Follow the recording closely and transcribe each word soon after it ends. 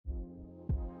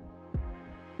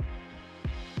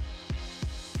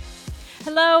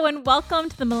Hello and welcome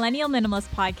to the Millennial Minimalist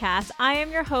Podcast. I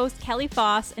am your host, Kelly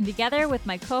Foss, and together with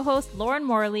my co-host, Lauren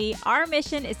Morley, our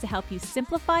mission is to help you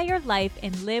simplify your life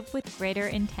and live with greater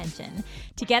intention.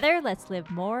 Together, let's live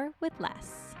more with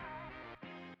less.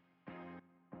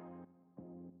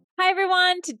 Hi,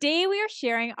 everyone. Today, we are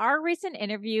sharing our recent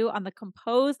interview on the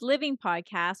Composed Living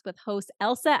podcast with host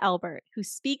Elsa Elbert, who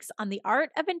speaks on the art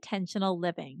of intentional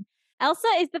living. Elsa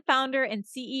is the founder and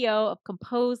CEO of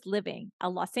Composed Living, a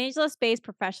Los Angeles-based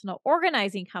professional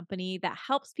organizing company that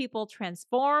helps people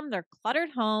transform their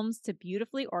cluttered homes to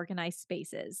beautifully organized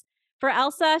spaces. For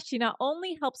Elsa, she not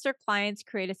only helps her clients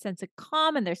create a sense of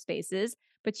calm in their spaces,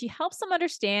 but she helps them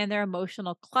understand their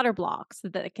emotional clutter blocks so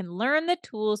that they can learn the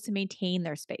tools to maintain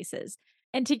their spaces.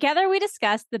 And together we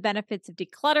discuss the benefits of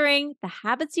decluttering, the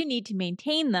habits you need to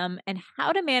maintain them, and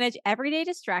how to manage everyday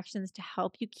distractions to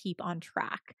help you keep on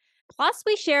track. Plus,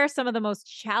 we share some of the most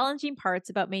challenging parts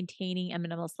about maintaining a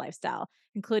minimalist lifestyle,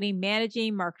 including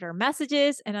managing marketer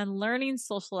messages and unlearning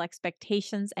social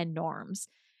expectations and norms.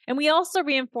 And we also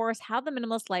reinforce how the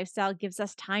minimalist lifestyle gives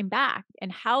us time back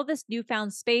and how this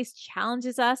newfound space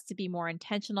challenges us to be more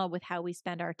intentional with how we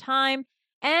spend our time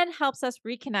and helps us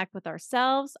reconnect with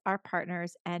ourselves, our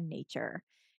partners, and nature.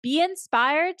 Be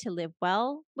inspired to live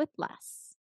well with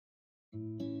less.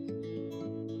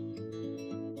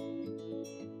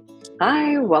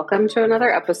 Hi, welcome to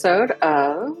another episode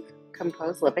of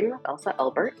Composed Living with Elsa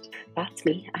Elbert. That's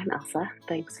me. I'm Elsa.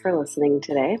 Thanks for listening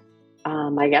today.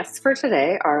 My guests for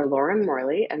today are Lauren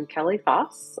Morley and Kelly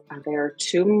Foss. They are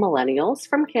two millennials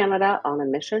from Canada on a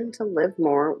mission to live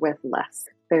more with less.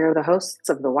 They are the hosts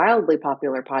of the wildly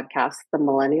popular podcast, The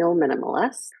Millennial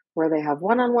Minimalist, where they have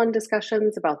one-on-one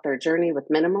discussions about their journey with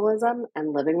minimalism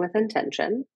and living with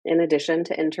intention, in addition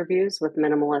to interviews with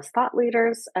minimalist thought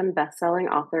leaders and best-selling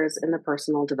authors in the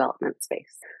personal development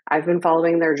space. I've been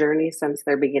following their journey since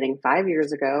their beginning 5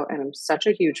 years ago, and I'm such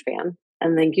a huge fan.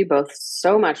 And thank you both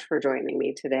so much for joining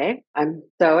me today. I'm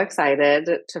so excited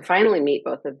to finally meet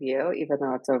both of you, even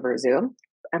though it's over Zoom.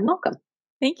 And welcome.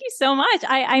 Thank you so much.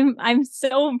 I'm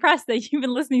so impressed that you've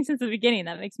been listening since the beginning.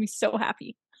 That makes me so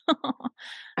happy.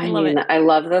 I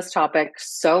love this topic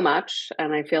so much,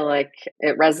 and I feel like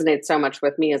it resonates so much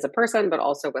with me as a person, but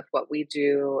also with what we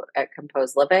do at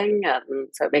Composed Living. And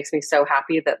so it makes me so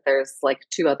happy that there's like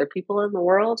two other people in the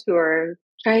world who are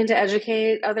trying to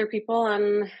educate other people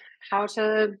on how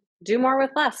to do more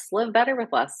with less, live better with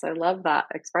less. I love that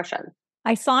expression.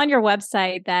 I saw on your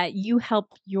website that you help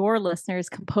your listeners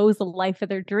compose the life of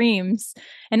their dreams,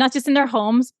 and not just in their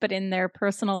homes, but in their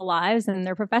personal lives and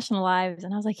their professional lives.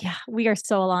 And I was like, yeah, we are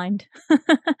so aligned.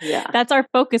 Yeah. That's our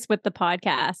focus with the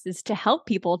podcast, is to help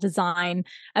people design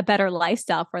a better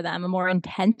lifestyle for them, a more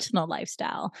intentional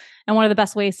lifestyle. And one of the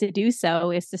best ways to do so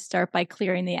is to start by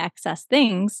clearing the excess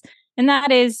things. And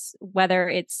that is whether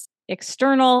it's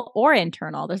external or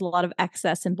internal. There's a lot of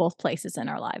excess in both places in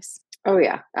our lives. Oh,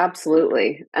 yeah,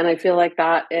 absolutely. And I feel like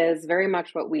that is very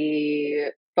much what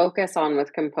we focus on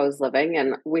with Composed Living.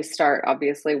 And we start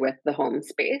obviously with the home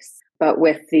space, but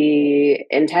with the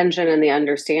intention and the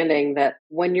understanding that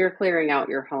when you're clearing out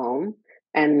your home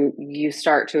and you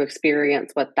start to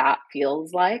experience what that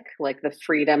feels like the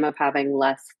freedom of having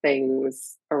less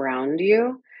things around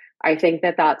you, I think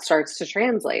that starts to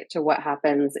translate to what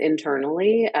happens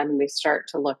internally. And we start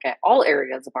to look at all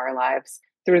areas of our lives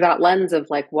through that lens of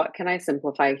like, what can I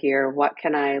simplify here? What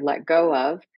can I let go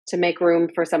of to make room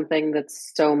for something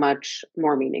that's so much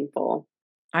more meaningful?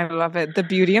 I love it. The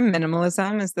beauty of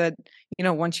minimalism is that,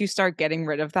 once you start getting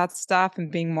rid of that stuff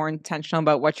and being more intentional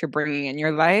about what you're bringing in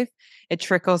your life, it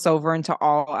trickles over into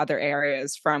all other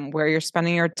areas, from where you're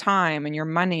spending your time and your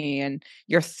money and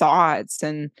your thoughts.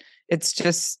 And it's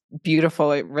just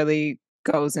beautiful. It really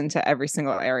goes into every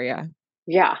single area.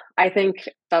 Yeah, I think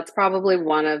that's probably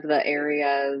one of the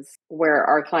areas where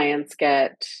our clients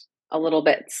get a little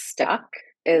bit stuck,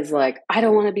 is like, I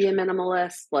don't want to be a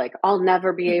minimalist. Like, I'll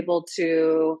never be able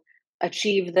to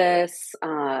achieve this.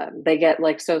 They get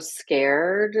like so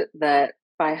scared that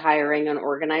by hiring an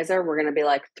organizer, we're going to be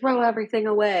like, throw everything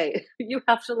away. You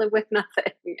have to live with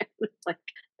nothing. Like,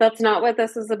 that's not what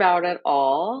this is about at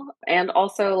all. And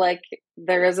also, like,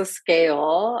 there is a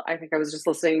scale. I think I was just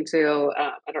listening to,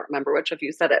 I don't remember which of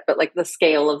you said it, but like the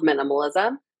scale of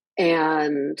minimalism.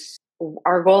 And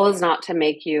our goal is not to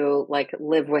make you like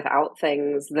live without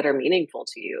things that are meaningful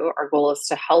to you. Our goal is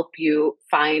to help you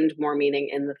find more meaning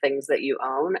in the things that you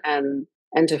own,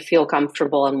 and to feel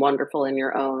comfortable and wonderful in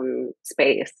your own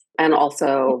space. And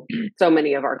also, so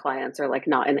many of our clients are like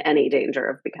not in any danger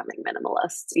of becoming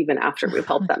minimalists, even after we've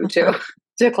helped them to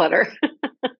declutter.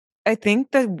 I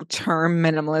think the term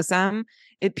minimalism,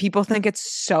 people think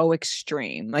it's so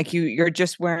extreme. Like you're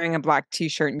just wearing a black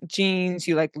t-shirt and jeans,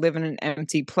 you like live in an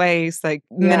empty place. Like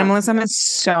Yeah. minimalism is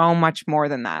so much more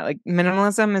than that. Like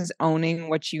minimalism is owning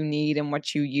what you need and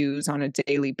what you use on a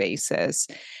daily basis.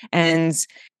 And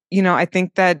I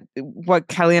think that what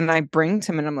Kelly and I bring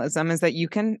to minimalism is that you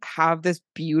can have this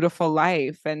beautiful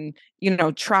life and,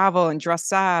 travel and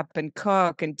dress up and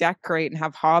cook and decorate and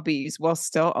have hobbies while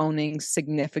still owning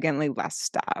significantly less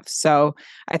stuff. So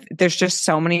there's just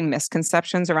so many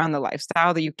misconceptions around the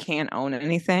lifestyle that you can't own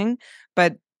anything.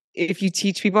 But if you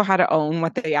teach people how to own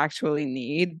what they actually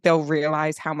need, they'll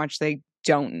realize how much they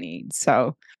don't need.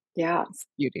 So Yeah. that's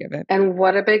the beauty of it. And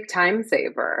what a big time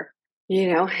saver.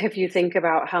 If you think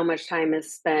about how much time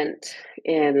is spent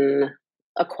in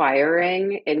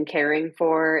acquiring, in caring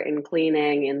for, in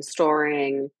cleaning, in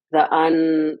storing,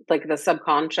 like the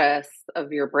subconscious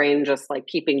of your brain just like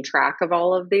keeping track of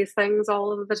all of these things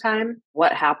all of the time.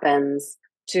 What happens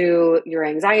to your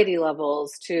anxiety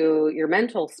levels, to your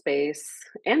mental space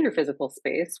and your physical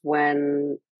space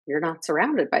when you're not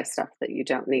surrounded by stuff that you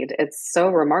don't need? It's so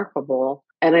remarkable.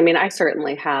 And I mean,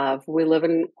 we live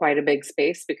in quite a big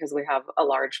space because we have a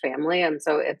large family. And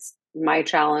so my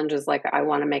challenge is like, I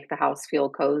want to make the house feel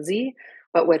cozy,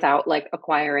 but without like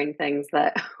acquiring things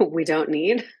that we don't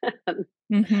need.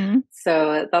 Mm-hmm.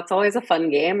 So that's always a fun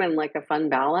game and like a fun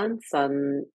balance.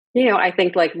 I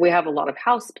think like we have a lot of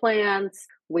house plants.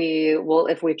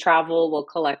 If we travel, we'll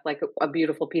collect like a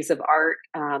beautiful piece of art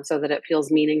so that it feels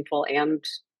meaningful and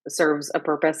serves a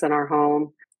purpose in our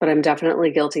home. But I'm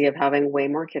definitely guilty of having way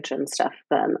more kitchen stuff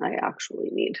than I actually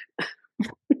need.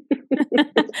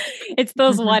 It's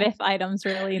those what if items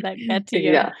really that get to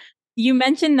you. Yeah. You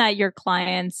mentioned that your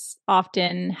clients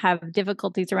often have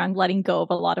difficulties around letting go of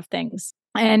a lot of things.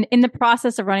 And in the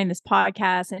process of running this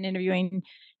podcast and interviewing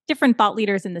different thought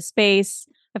leaders in the space,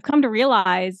 I've come to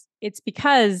realize it's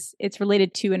because it's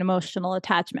related to an emotional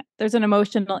attachment. There's an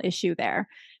emotional issue there.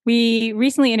 We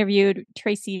recently interviewed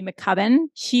Tracy McCubbin.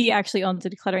 She actually owns a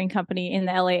decluttering company in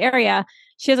the LA area.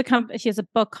 She has a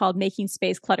book called Making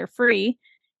Space Clutter Free.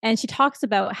 And she talks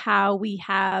about how we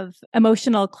have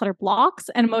emotional clutter blocks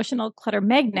and emotional clutter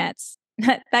magnets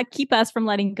that keep us from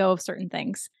letting go of certain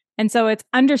things. And so it's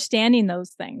understanding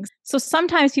those things. So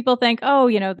sometimes people think, oh,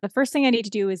 the first thing I need to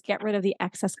do is get rid of the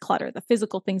excess clutter, the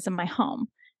physical things in my home.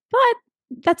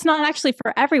 But that's not actually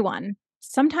for everyone.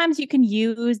 Sometimes you can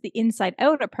use the inside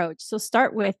out approach. So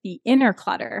start with the inner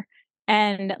clutter.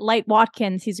 And Light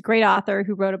Watkins, he's a great author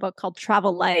who wrote a book called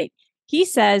Travel Light. He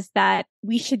says that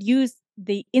we should use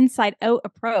the inside out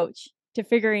approach to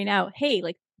figuring out, hey,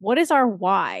 like, what is our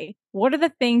why? What are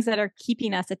the things that are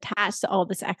keeping us attached to all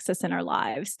this excess in our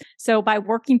lives? So by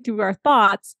working through our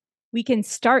thoughts, we can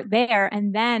start there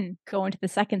and then go into the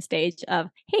second stage of,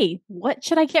 hey, what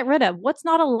should I get rid of? What's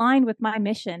not aligned with my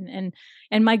mission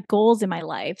and my goals in my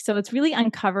life? So it's really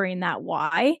uncovering that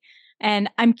why. And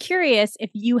I'm curious if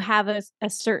you have a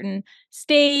certain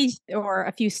stage or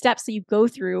a few steps that you go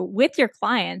through with your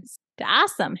clients to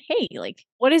ask them, hey, like,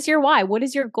 what is your why? What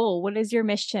is your goal? What is your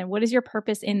mission? What is your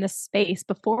purpose in this space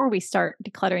before we start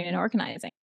decluttering and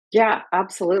organizing? Yeah,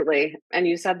 absolutely. And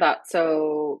you said that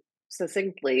so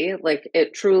succinctly. Like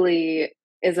it truly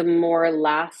is a more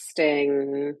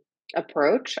lasting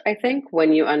approach, I think,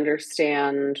 when you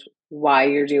understand why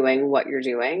you're doing what you're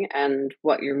doing and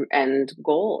what your end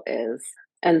goal is.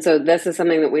 And so this is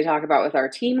something that we talk about with our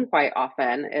team quite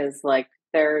often is like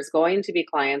there's going to be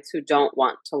clients who don't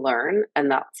want to learn, and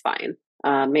that's fine.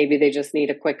 Maybe they just need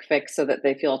a quick fix so that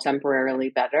they feel temporarily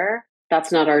better.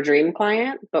 That's not our dream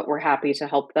client, but we're happy to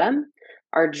help them.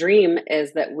 Our dream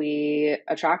is that we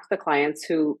attract the clients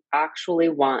who actually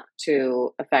want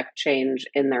to affect change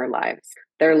in their lives.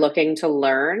 They're looking to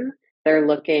learn. They're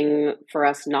looking for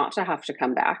us not to have to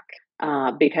come back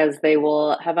because they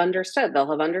will have understood. They'll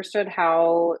have understood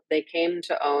how they came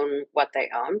to own what they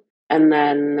own. And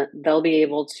then they'll be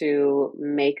able to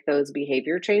make those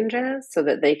behavior changes so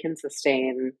that they can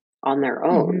sustain on their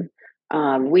own.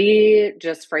 We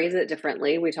just phrase it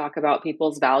differently. We talk about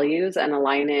people's values and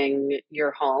aligning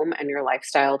your home and your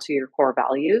lifestyle to your core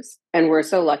values. And we're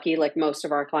so lucky, like most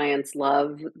of our clients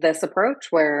love this approach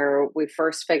where we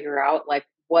first figure out like,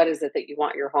 what is it that you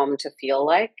want your home to feel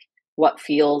like? What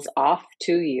feels off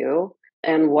to you?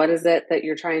 And what is it that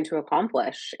you're trying to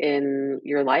accomplish in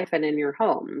your life and in your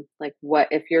home? Like what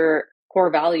if your core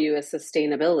value is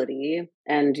sustainability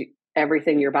and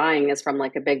everything you're buying is from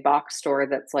like a big box store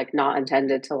that's like not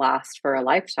intended to last for a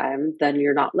lifetime, then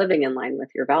you're not living in line with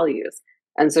your values.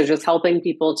 And so just helping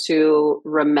people to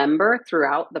remember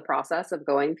throughout the process of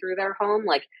going through their home,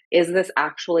 like, is this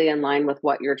actually in line with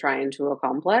what you're trying to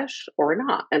accomplish or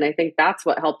not? And I think that's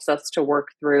what helps us to work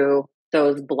through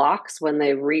those blocks when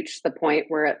they reach the point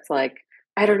where it's like,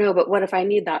 I don't know, but what if I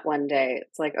need that one day?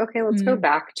 It's like, okay, let's go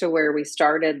back to where we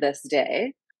started this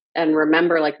day and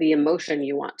remember like the emotion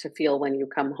you want to feel when you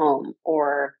come home,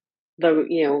 or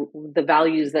the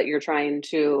values that you're trying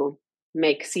to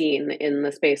make seen in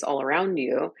the space all around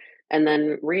you, and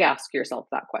then re-ask yourself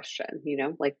that question,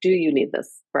 like, do you need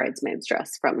this bridesmaid's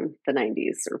dress from the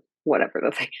 90s or whatever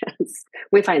the thing is?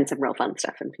 We find some real fun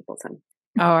stuff in people's homes.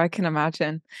 Oh, I can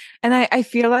imagine. And I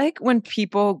feel like when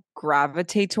people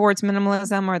gravitate towards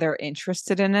minimalism or they're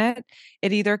interested in it,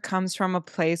 it either comes from a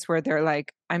place where they're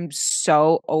like, I'm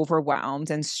so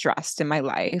overwhelmed and stressed in my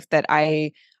life that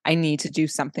I need to do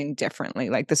something differently.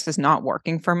 Like this is not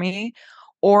working for me.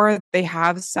 Or they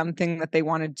have something that they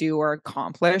want to do or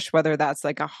accomplish, whether that's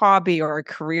like a hobby or a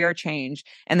career change,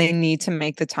 and they need to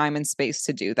make the time and space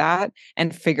to do that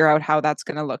and figure out how that's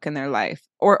going to look in their life,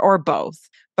 or both.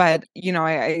 But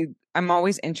I'm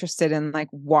always interested in like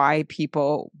why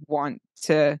people want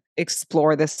to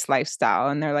explore this lifestyle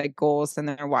and their like goals and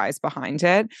their whys behind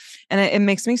it. And it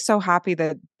makes me so happy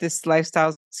that this lifestyle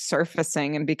is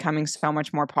surfacing and becoming so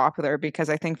much more popular, because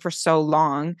I think for so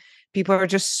long people are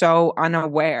just so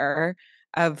unaware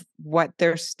of what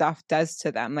their stuff does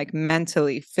to them, like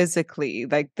mentally, physically,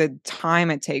 like the time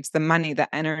it takes, the money,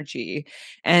 the energy.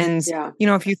 And, Yeah.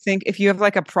 if you have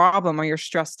like a problem or you're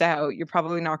stressed out, you're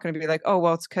probably not going to be like, oh,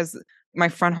 well, it's because my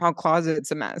front hall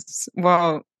closet's a mess.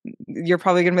 Well, you're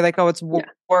probably going to be like, oh, it's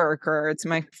work, or it's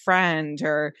my friend,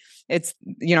 or it's,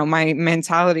 my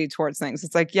mentality towards things.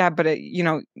 It's like, yeah, but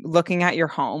looking at your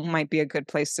home might be a good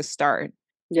place to start.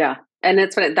 Yeah. And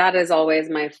it's funny, that is always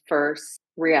my first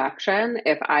reaction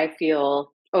if I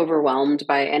feel overwhelmed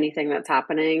by anything that's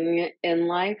happening in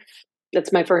life.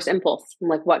 It's my first impulse. I'm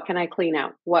like, what can I clean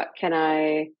out? What can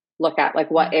I look at?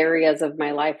 Like, what areas of my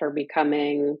life are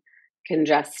becoming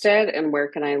congested and where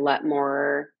can I let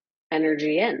more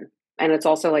energy in? And it's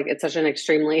also like, it's such an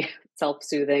extremely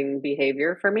self-soothing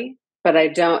behavior for me. But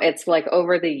it's like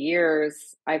over the years,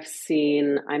 I've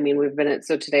seen,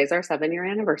 so today's our 7-year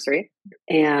anniversary.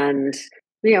 And,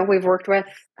 we've worked with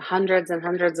hundreds and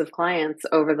hundreds of clients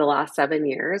over the last 7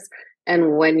 years.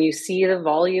 And when you see the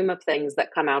volume of things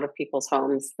that come out of people's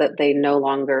homes that they no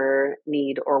longer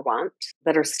need or want,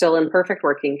 that are still in perfect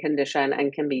working condition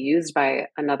and can be used by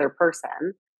another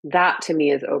person, that to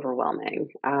me is overwhelming.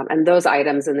 And those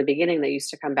items in the beginning, they used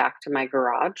to come back to my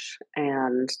garage.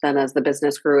 And then as the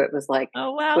business grew, it was like,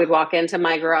 Oh, wow. we'd walk into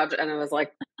my garage and it was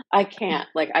like, I can't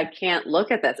look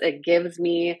at this. It gives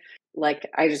me like,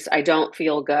 I don't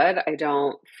feel good. I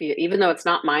don't feel, even though it's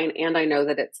not mine and I know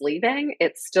that it's leaving,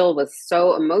 it still was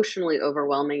so emotionally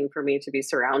overwhelming for me to be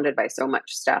surrounded by so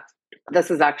much stuff.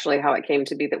 This is actually how it came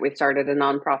to be that we started a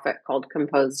nonprofit called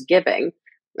Composed Giving.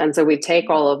 And so we take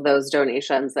all of those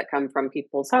donations that come from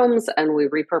people's homes and we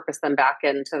repurpose them back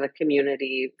into the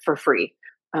community for free.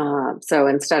 So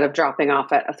instead of dropping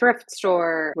off at a thrift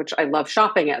store, which I love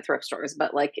shopping at thrift stores,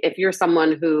 but like if you're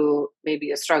someone who maybe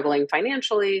is struggling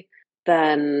financially,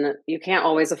 then you can't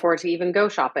always afford to even go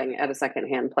shopping at a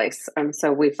secondhand place. And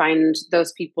so we find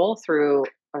those people through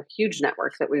a huge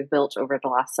network that we've built over the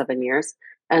last 7 years.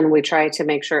 And we try to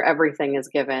make sure everything is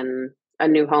given a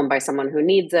new home by someone who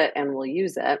needs it and will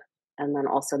use it. And then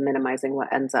also minimizing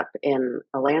what ends up in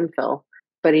a landfill.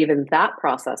 But even that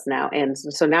process now ends.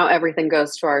 So now everything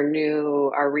goes to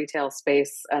our retail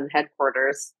space and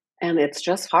headquarters. And it's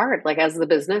just hard. Like as the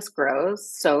business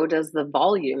grows, so does the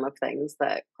volume of things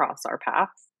that cross our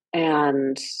paths.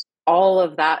 And all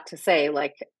of that to say,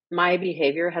 like, my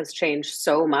behavior has changed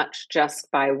so much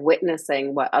just by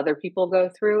witnessing what other people go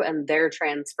through and their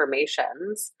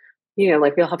transformations.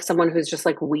 Like you'll have someone who's just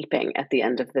like weeping at the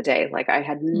end of the day. Like I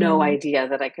had no idea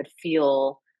that I could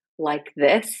feel like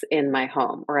this in my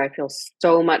home, or I feel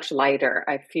so much lighter.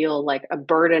 I feel like a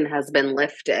burden has been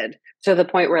lifted to the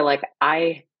point where like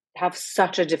I have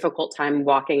such a difficult time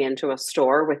walking into a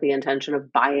store with the intention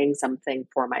of buying something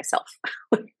for myself.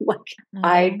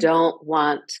 I don't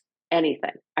want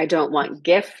anything. I don't want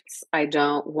gifts. I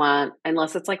don't want,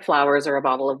 unless it's like flowers or a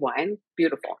bottle of wine,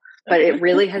 beautiful. But it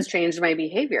really has changed my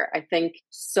behavior. I think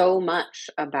so much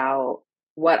about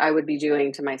what I would be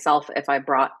doing to myself if I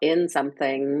brought in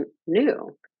something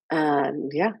new.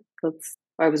 And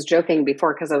I was joking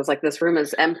before because I was like, this room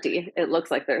is empty. It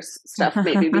looks like there's stuff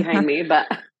maybe behind me, but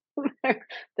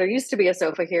there used to be a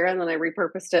sofa here and then I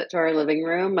repurposed it to our living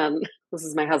room. And this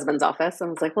is my husband's office. And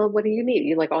I was like, well, what do you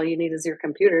need? All you need is your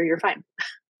computer. You're fine.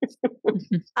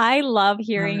 I love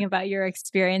hearing about your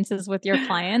experiences with your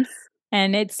clients.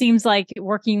 And it seems like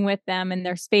working with them in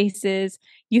their spaces,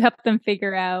 you help them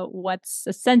figure out what's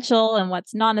essential and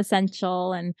what's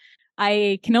non-essential. And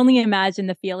I can only imagine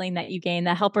the feeling that you gain,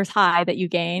 the helper's high that you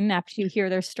gain after you hear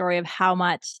their story of how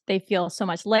much they feel so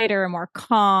much lighter and more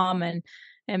calm, and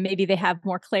maybe they have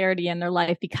more clarity in their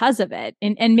life because of it.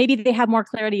 And maybe they have more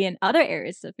clarity in other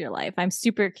areas of your life. I'm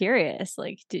super curious.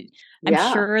 I'm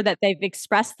Yeah. sure that they've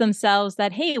expressed themselves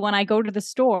that, hey, when I go to the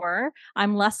store,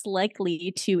 I'm less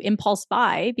likely to impulse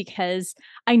buy because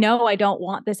I know I don't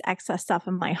want this excess stuff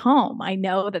in my home. I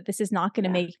know that this is not going to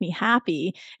make me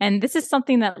happy. And this is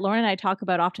something that Lauren and I talk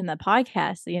about often in the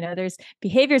podcast. There's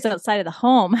behaviors outside of the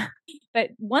home.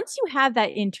 But once you have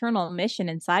that internal mission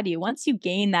inside you, once you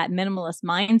gain that minimalist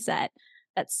mindset,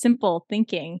 that simple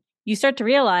thinking, you start to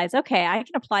realize, okay, I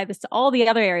can apply this to all the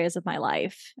other areas of my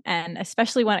life. And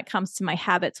especially when it comes to my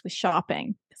habits with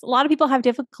shopping. Because a lot of people have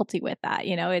difficulty with that.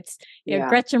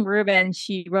 Gretchen Rubin,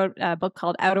 she wrote a book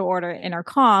called Out of Order Inner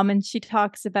Calm. And she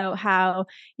talks about how,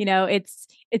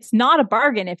 it's not a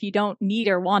bargain if you don't need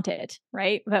or want it,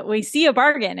 right? But we see a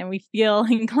bargain and we feel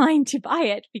inclined to buy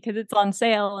it because it's on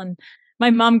sale. And my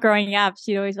mom growing up,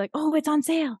 she'd always be like, oh, it's on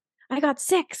sale. I got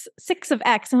six of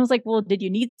X. And I was like, well, did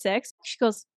you need six? She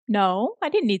goes, no, I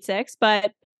didn't need six,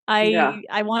 but I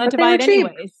wanted to buy it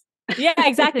anyways. Yeah,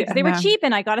 exactly. Because they were cheap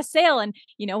and I got a sale. And,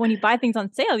 when you buy things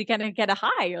on sale, you kind of get a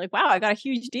high. You're like, wow, I got a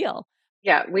huge deal.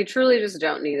 Yeah, we truly just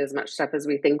don't need as much stuff as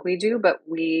we think we do. But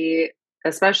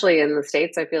especially in the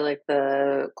States, I feel like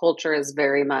the culture is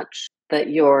very much that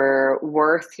your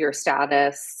worth, your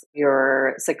status,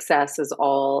 your success is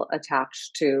all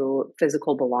attached to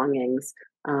physical belongings.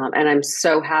 And I'm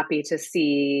so happy to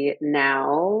see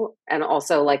now, and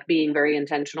also like being very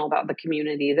intentional about the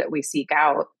community that we seek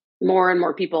out. More and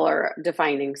more people are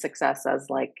defining success as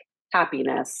like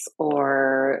happiness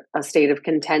or a state of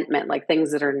contentment, like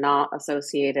things that are not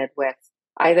associated with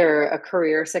either a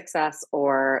career success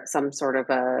or some sort of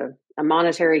a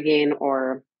monetary gain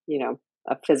or,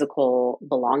 a physical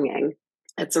belonging.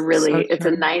 It's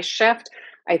a nice shift.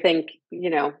 I think,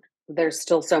 there's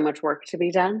still so much work to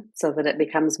be done so that it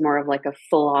becomes more of like a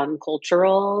full-on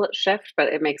cultural shift,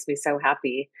 but it makes me so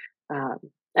happy.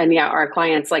 And yeah, our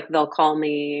clients, like they'll call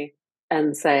me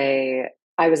and say,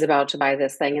 I was about to buy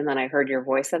this thing and then I heard your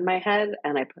voice in my head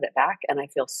and I put it back and I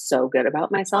feel so good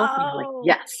about myself. And I'm like,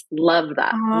 yes, love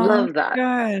that. Love that.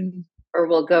 Good. Or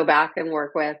we'll go back and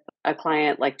work with a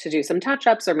client like to do some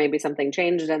touch-ups, or maybe something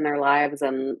changed in their lives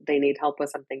and they need help with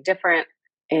something different.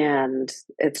 And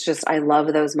it's just, I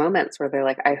love those moments where they're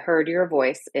like, I heard your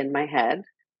voice in my head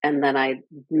and then I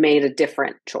made a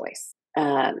different choice.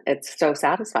 It's so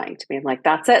satisfying to me. I'm like,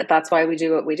 that's it. That's why we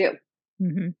do what we do.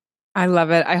 Mm-hmm. I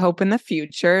love it. I hope in the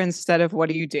future, instead of what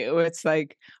do you do? It's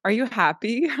like, are you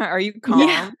happy? Are you calm?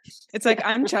 Yeah. It's like,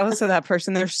 I'm jealous of that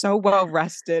person. They're so well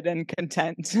rested and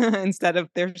content instead of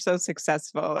they're so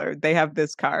successful or they have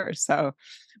this car. So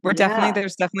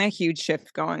there's definitely a huge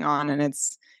shift going on, and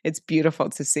it's beautiful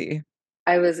to see.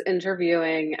 I was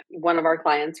interviewing one of our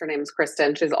clients. Her name's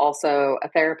Kristen. She's also a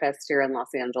therapist here in Los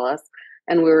Angeles.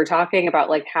 And we were talking about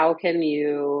like, how can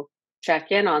you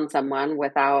check in on someone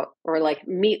or like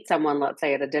meet someone, let's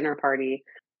say at a dinner party,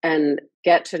 and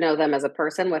get to know them as a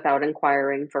person without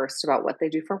inquiring first about what they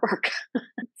do for work.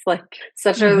 It's like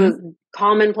such a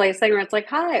commonplace thing where it's like,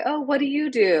 hi, oh, what do you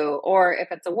do? Or if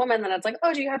it's a woman, then it's like,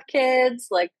 oh, do you have kids?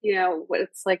 Like,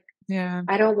 it's like, yeah,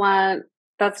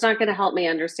 that's not going to help me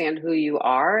understand who you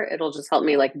are. It'll just help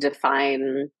me like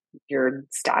define your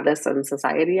status in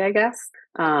society, I guess.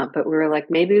 But we were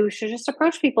like, maybe we should just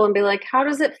approach people and be like, how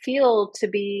does it feel to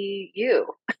be you?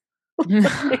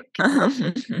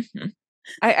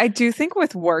 I do think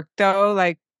with work though,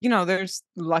 like, there's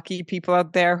lucky people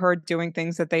out there who are doing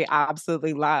things that they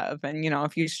absolutely love. And,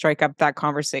 if you strike up that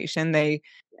conversation, they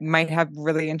might have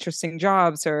really interesting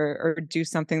jobs or do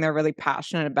something they're really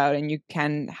passionate about. And you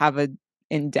can have a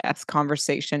in-depth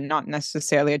conversation, not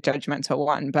necessarily a judgmental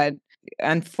one, but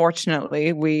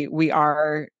unfortunately we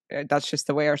are, that's just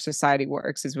the way our society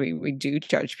works, is we do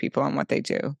judge people on what they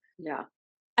do. Yeah.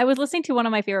 I was listening to one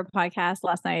of my favorite podcasts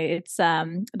last night. It's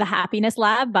The Happiness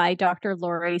Lab by Dr.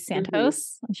 Laurie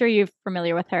Santos. I'm sure you're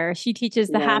familiar with her. She teaches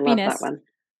the happiness. I love that one.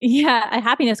 Yeah, a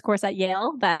happiness course at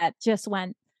Yale that just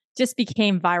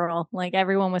became viral. Like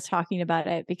everyone was talking about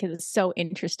it because it's so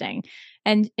interesting.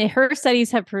 And her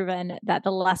studies have proven that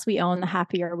the less we own, the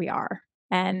happier we are.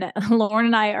 And Lauren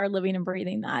and I are living and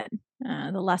breathing that.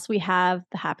 The less we have,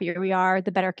 the happier we are,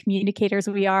 the better communicators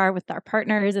we are with our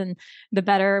partners, and the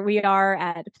better we are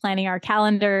at planning our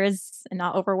calendars and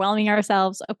not overwhelming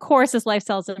ourselves. Of course, this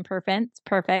lifestyle is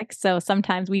perfect. So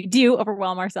sometimes we do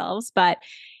overwhelm ourselves, but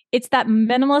it's that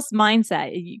minimalist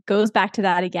mindset. It goes back to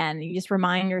that again. You just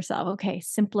remind yourself, okay,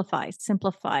 simplify.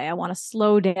 I want to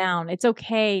slow down. It's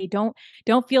okay. Don't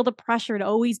feel the pressure to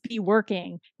always be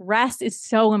working. Rest is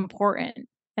so important.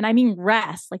 And I mean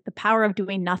rest, like the power of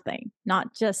doing nothing,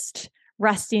 not just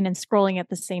resting and scrolling at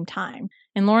the same time.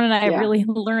 And Lauren and I really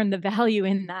learned the value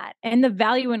in that, and the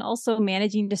value in also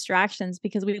managing distractions,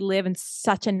 because we live in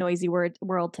such a noisy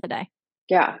world today.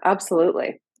 Yeah,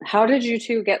 absolutely. How did you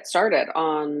two get started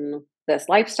on this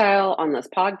lifestyle, on this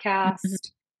podcast?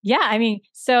 Yeah, I mean,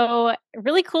 so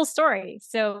really cool story.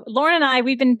 So Lauren and I,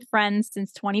 we've been friends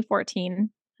since 2014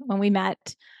 when we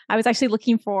met. I was actually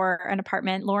looking for an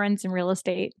apartment. Lauren's in real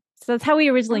estate. So that's how we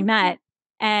originally met.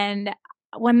 And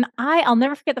I'll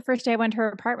never forget the first day I went to her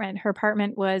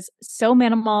apartment was so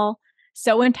minimal,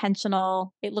 so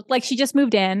intentional. It looked like she just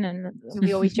moved in, and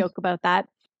we always joke about that.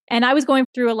 And I was going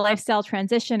through a lifestyle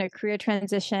transition, a career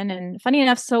transition. And funny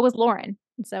enough, so was Lauren.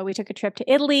 And so we took a trip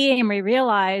to Italy, and we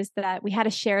realized that we had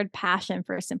a shared passion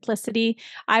for simplicity.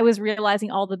 I was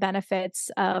realizing all the benefits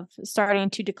of starting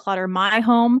to declutter my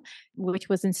home, which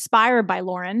was inspired by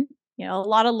Lauren. You know, a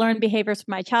lot of learned behaviors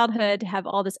from my childhood have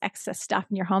all this excess stuff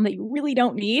in your home that you really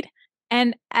don't need.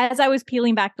 And as I was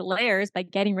peeling back the layers by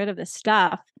getting rid of this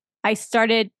stuff, I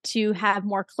started to have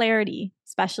more clarity,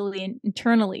 especially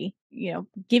internally,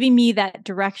 giving me that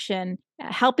direction,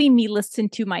 helping me listen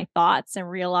to my thoughts and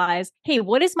realize, hey,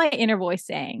 what is my inner voice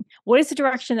saying? What is the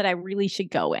direction that I really should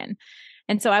go in?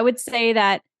 And so I would say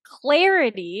that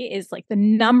clarity is like the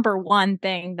number one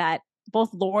thing that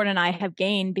both Lauren and I have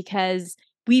gained, because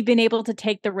we've been able to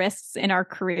take the risks in our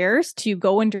careers to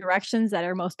go in directions that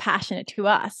are most passionate to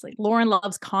us. Like Lauren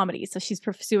loves comedy, so she's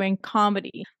pursuing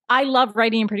comedy. I love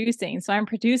writing and producing, so I'm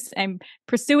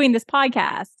pursuing this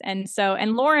podcast. And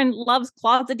Lauren loves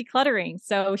closet decluttering,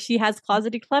 so she has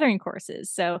closet decluttering courses.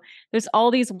 So there's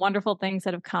all these wonderful things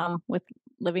that have come with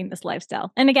living this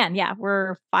lifestyle. And again,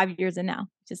 we're 5 years in now,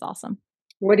 which is awesome.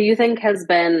 What do you think has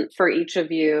been for each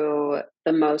of you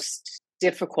the most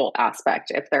difficult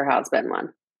aspect, if there has been one?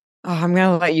 Oh, I'm going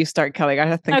to let you start, Kelly. I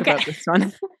got to think about this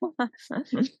one.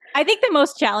 I think the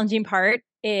most challenging part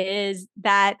is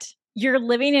that you're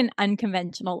living an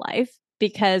unconventional life,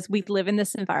 because we live in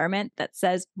this environment that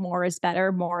says more is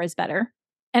better, more is better.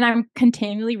 And I'm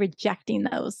continually rejecting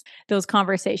those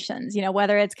conversations,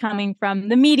 whether it's coming from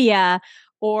the media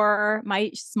or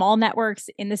my small networks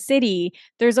in the city.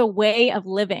 There's a way of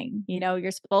living.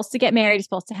 You're supposed to get married, you're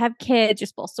supposed to have kids, you're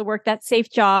supposed to work that safe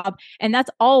job, and that's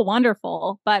all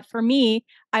wonderful. But for me,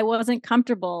 I wasn't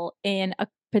comfortable in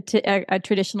a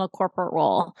traditional corporate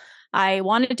role. I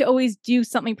wanted to always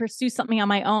pursue something on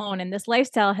my own. And this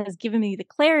lifestyle has given me the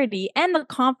clarity and the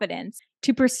confidence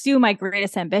to pursue my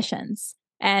greatest ambitions.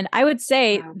 And I would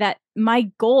say that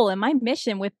my goal and my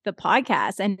mission with the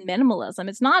podcast and minimalism,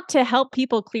 it's not to help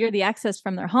people clear the excess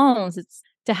from their homes. It's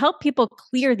to help people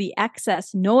clear the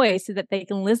excess noise so that they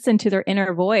can listen to their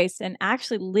inner voice and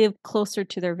actually live closer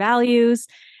to their values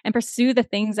and pursue the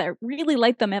things that really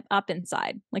light them up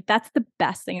inside. Like, that's the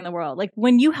best thing in the world. Like,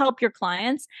 when you help your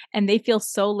clients and they feel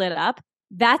so lit up,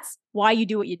 that's why you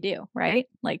do what you do, right?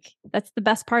 Like, that's the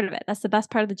best part of it. That's the best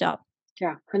part of the job.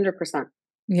 Yeah, 100%.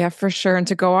 Yeah, for sure. And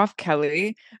to go off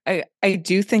Kelly, I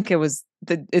do think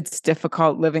it's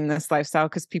difficult living this lifestyle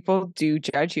because people do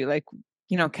judge you. Like,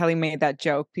 Kelly made that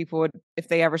joke. People would, if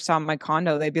they ever saw my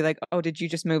condo, they'd be like, "Oh, did you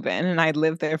just move in?" And I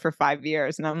lived there for 5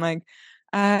 years. And I'm like,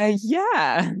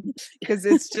 yeah, because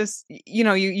it's just,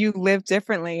 you live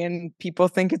differently and people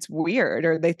think it's weird,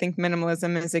 or they think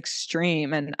minimalism is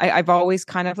extreme. And I've always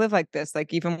kind of lived like this.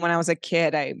 Like, even when I was a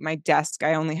kid, my desk,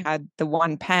 I only had the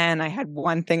one pen. I had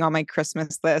one thing on my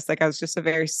Christmas list. Like, I was just a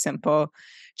very simple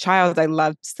child. I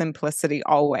loved simplicity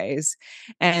always.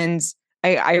 And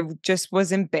I just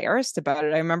was embarrassed about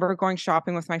it. I remember going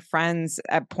shopping with my friends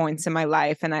at points in my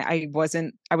life, and I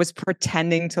was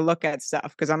pretending to look at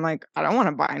stuff because I'm like, I don't want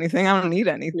to buy anything. I don't need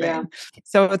anything. Yeah.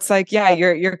 So it's like,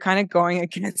 you're kind of going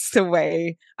against the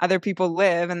way other people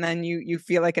live, and then you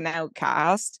feel like an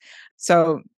outcast.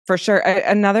 So for sure.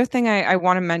 Another thing I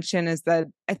want to mention is that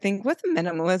I think with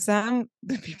minimalism,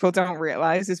 that people don't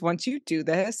realize is once you do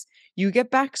this, you get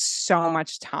back so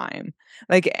much time.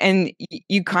 And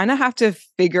you kind of have to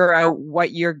figure out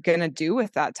what you're going to do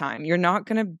with that time. You're not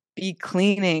going to be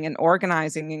cleaning and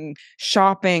organizing and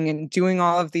shopping and doing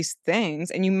all of these things.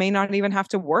 And you may not even have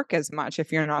to work as much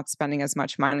if you're not spending as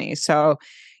much money. So,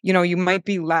 you might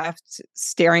be left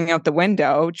staring out the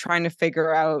window trying to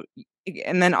figure out,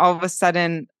 and then all of a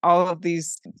sudden, all of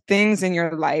these things in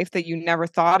your life that you never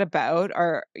thought about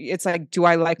it's like, do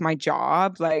I like my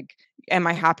job? Like, am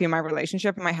I happy in my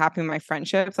relationship? Am I happy in my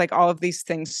friendships? Like, all of these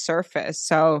things surface.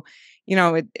 So,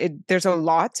 there's a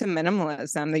lot to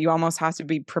minimalism that you almost have to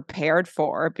be prepared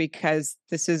for, because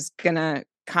this is gonna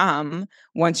come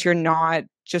once you're not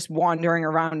just wandering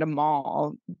around a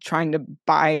mall trying to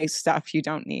buy stuff you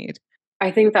don't need.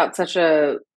 I think that's such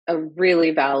a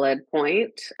really valid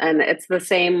point. And it's the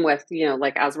same with,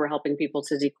 like as we're helping people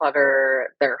to declutter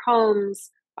their homes,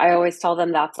 I always tell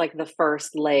them that's like the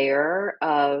first layer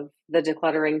of the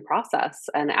decluttering process.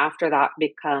 And after that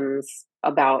becomes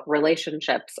about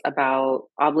relationships, about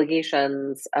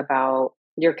obligations, about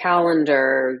your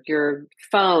calendar, your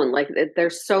phone. Like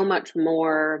there's so much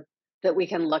more that we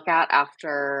can look at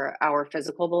after our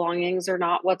physical belongings are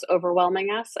not what's overwhelming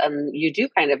us. And you do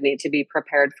kind of need to be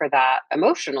prepared for that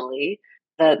emotionally,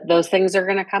 that those things are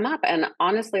going to come up. And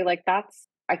honestly, like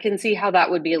I can see how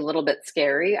that would be a little bit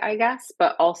scary, I guess,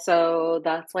 but also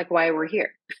that's like why we're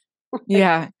here.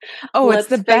 Yeah. Oh, it's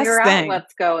the Let's figure best out thing.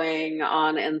 what's going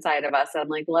on inside of us, and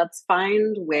like let's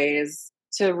find ways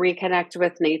to reconnect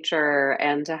with nature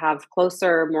and to have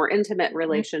closer, more intimate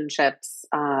relationships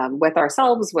with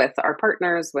ourselves, with our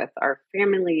partners, with our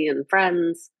family and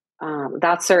friends.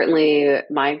 That's certainly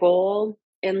my goal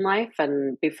in life.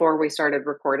 And before we started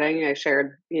recording, I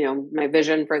shared, my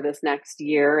vision for this next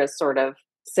year is sort of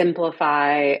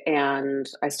simplify, and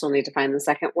I still need to find the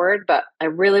second word, but I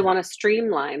really want to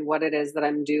streamline what it is that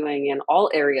I'm doing in all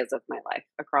areas of my life,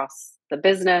 across the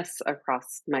business,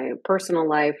 across my personal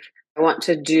life. I want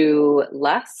to do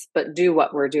less, but do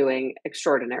what we're doing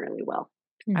extraordinarily well.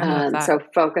 I love And that. so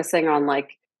focusing on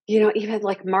even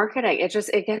like marketing,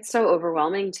 it gets so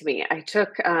overwhelming to me. I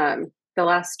took the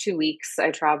last 2 weeks,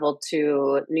 I traveled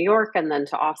to New York and then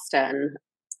to Austin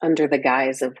under the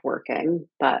guise of working.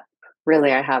 But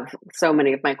really, I have so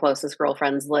many of my closest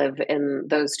girlfriends live in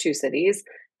those two cities.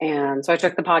 And so I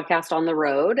took the podcast on the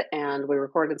road and we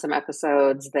recorded some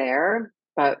episodes there.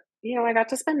 But, I got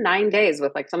to spend 9 days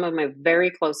with like some of my very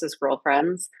closest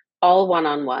girlfriends, all one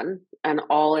on one and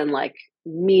all in like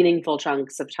meaningful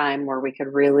chunks of time where we could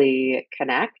really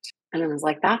connect. And I was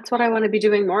like, that's what I want to be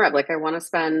doing more of. Like, I want to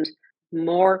spend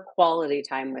more quality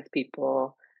time with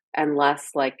people and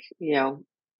less like,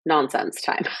 nonsense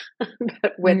time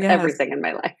with Yes, everything in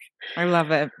my life. I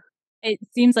love it. It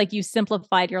seems like you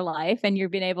simplified your life and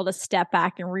you've been able to step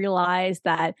back and realize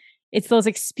that it's those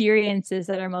experiences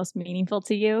that are most meaningful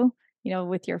to you,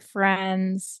 with your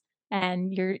friends.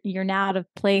 And you're now at a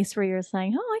place where you're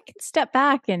saying, oh, I can step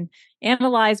back and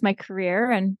analyze my career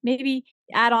and maybe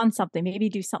add on something, maybe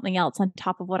do something else on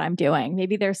top of what I'm doing.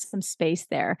 Maybe there's some space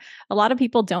there. A lot of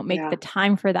people don't make Yeah. the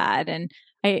time for that. And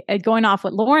going off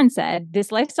what Lauren said,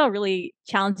 this lifestyle really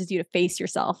challenges you to face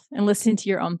yourself and listen to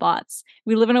your own thoughts.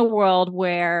 We live in a world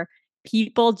where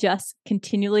people just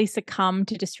continually succumb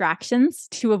to distractions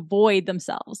to avoid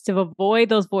themselves, to avoid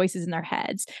those voices in their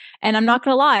heads. And I'm not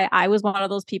going to lie, I was one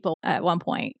of those people at one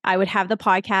point. I would have the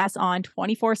podcast on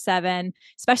 24/7,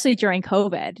 especially during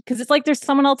COVID, because it's like there's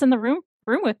someone else in the room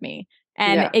with me.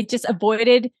 And it just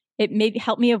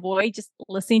helped me avoid just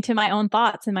listening to my own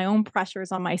thoughts and my own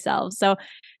pressures on myself. So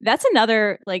that's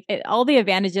another, all the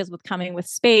advantages with coming with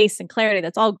space and clarity,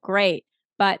 that's all great.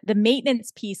 But the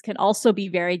maintenance piece can also be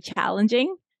very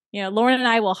challenging. Lauren and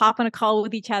I will hop on a call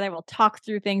with each other. We'll talk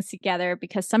through things together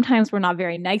because sometimes we're not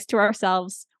very nice to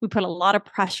ourselves. We put a lot of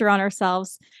pressure on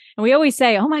ourselves. And we always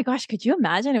say, oh my gosh, could you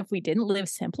imagine if we didn't live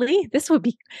simply? This would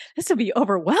be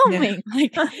overwhelming. Yeah.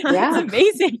 It's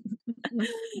amazing.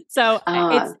 So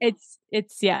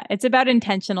it's about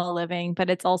intentional living, but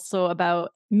it's also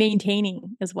about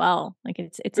maintaining as well. Like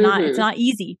it's not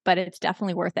easy, but it's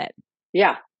definitely worth it.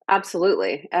 Yeah.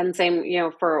 Absolutely. And same,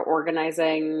 for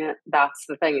organizing, that's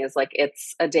the thing, is like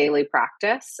it's a daily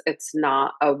practice. It's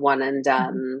not a one and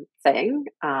done thing.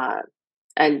 And,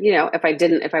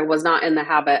 if I was not in the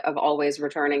habit of always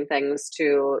returning things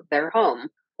to their home,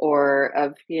 or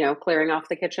of, clearing off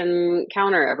the kitchen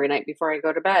counter every night before I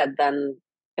go to bed, then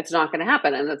it's not going to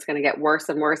happen. And it's going to get worse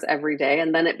and worse every day.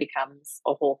 And then it becomes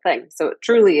a whole thing. So it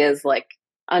truly is like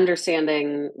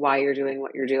understanding why you're doing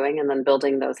what you're doing and then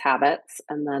building those habits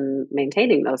and then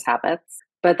maintaining those habits.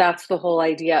 But that's the whole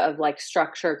idea of like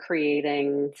structure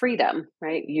creating freedom,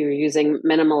 right? You're using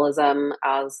minimalism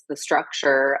as the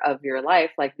structure of your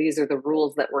life. Like, these are the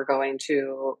rules that we're going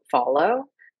to follow.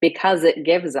 because it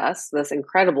gives us this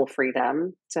incredible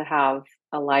freedom to have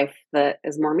a life that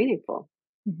is more meaningful.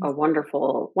 A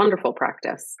wonderful, wonderful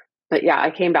practice. But yeah, I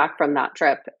came back from that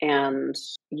trip and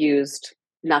used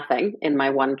nothing in my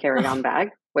one carry-on bag,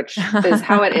 which is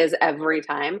how it is every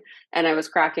time. And I was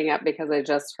cracking up because I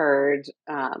just heard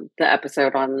the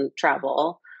episode on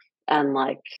travel and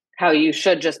like how you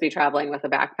should just be traveling with a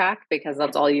backpack because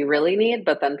that's all you really need.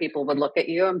 But then people would look at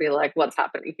you and be like, what's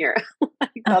happening here? Like,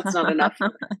 that's not enough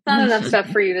stuff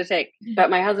for you to take.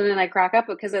 But my husband and I crack up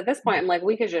because at this point, I'm like,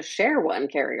 we could just share one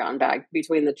carry-on bag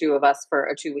between the two of us for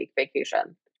a 2-week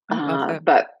vacation.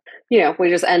 But we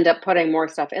just end up putting more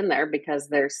stuff in there because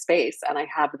there's space and I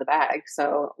have the bag.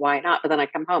 So why not? But then I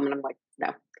come home and I'm like, no.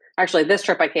 Actually, this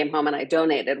trip I came home and I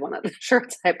donated one of the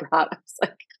shirts I brought. I was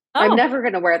like, I'm never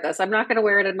going to wear this. I'm not going to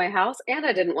wear it in my house. And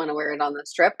I didn't want to wear it on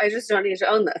this trip. I just don't need to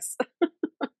own this.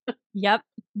 Yep.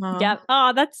 Yep.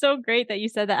 Oh, that's so great that you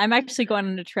said that. I'm actually going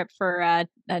on a trip for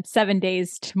 7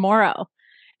 days tomorrow.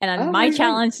 And my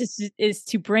challenge is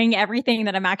to bring everything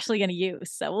that I'm actually going to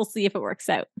use. So we'll see if it works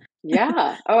out.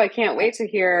 Yeah. Oh, I can't wait to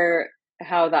hear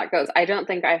how that goes. I don't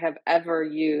think I have ever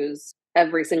used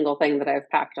every single thing that I've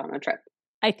packed on a trip.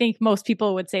 I think most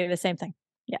people would say the same thing.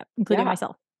 Yeah, including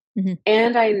myself. Mm-hmm.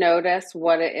 And I notice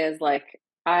what it is like.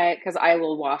 Because I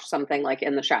will wash something like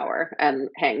in the shower and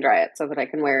hang dry it so that I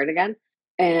can wear it again.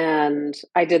 And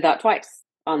I did that twice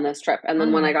on this trip. And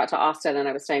then when I got to Austin and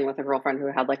I was staying with a girlfriend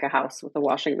who had like a house with a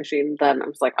washing machine, then I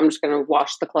was like, I'm just going to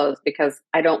wash the clothes because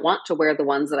I don't want to wear the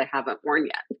ones that I haven't worn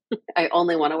yet. I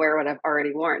only want to wear what I've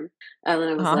already worn. And then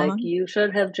I was like, you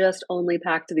should have just only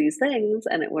packed these things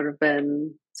and it would have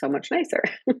been so much nicer.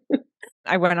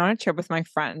 I went on a trip with my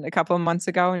friend a couple of months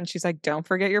ago and she's like, don't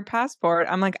forget your passport.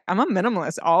 I'm like, I'm a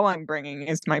minimalist. All I'm bringing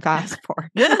is my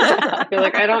passport. I feel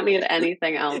like I don't need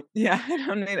anything else. Yeah, I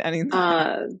don't need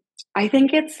anything. I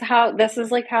think this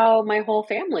is like how my whole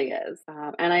family is.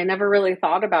 And I never really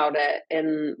thought about it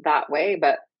in that way.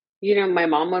 But, my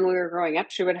mom, when we were growing up,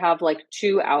 she would have like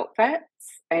 2 outfits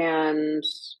and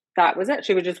that was it.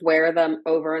 She would just wear them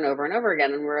over and over and over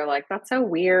again. And we were like, that's so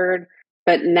weird.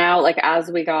 But now, like,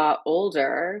 as we got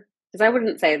older, because I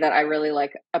wouldn't say that I really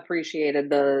like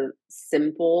appreciated the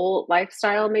simple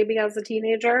lifestyle maybe as a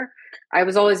teenager. I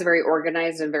was always very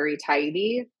organized and very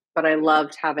tidy, but I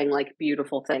loved having like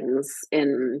beautiful things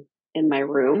in my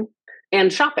room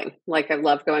and shopping. Like I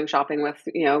loved going shopping with,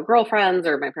 girlfriends,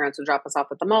 or my parents would drop us off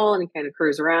at the mall and kind of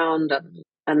cruise around.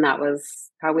 And that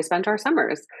was how we spent our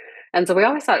summers. And so we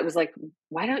always thought it was like,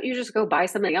 why don't you just go buy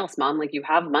something else, Mom? Like you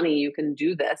have money, you can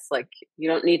do this. Like you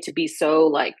don't need to be so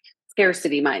like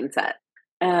scarcity mindset.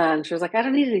 And she was like, I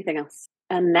don't need anything else.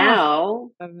 And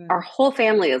now our whole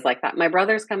family is like that. My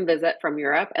brothers come visit from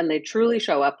Europe and they truly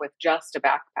show up with just a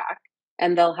backpack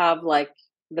and they'll have like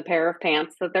the pair of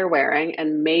pants that they're wearing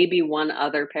and maybe one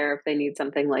other pair if they need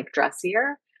something like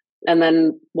dressier. And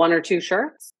then 1 or 2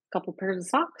 shirts, a couple pairs of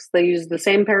socks. They use the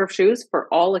same pair of shoes for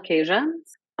all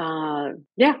occasions. And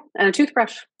a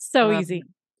toothbrush. So easy.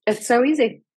 It's so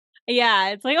easy. Yeah.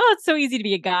 It's like, it's so easy to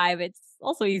be a guy, but it's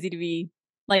also easy to be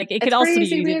like, it could also be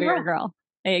easy to be a girl.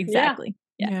 Exactly.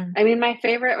 Yeah. I mean, my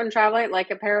favorite when traveling,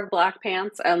 like a pair of black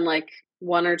pants and like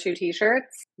 1 or 2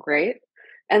 t-shirts. Great.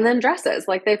 And then dresses,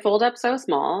 like they fold up so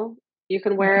small. You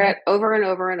can wear it over and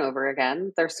over and over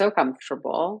again. They're so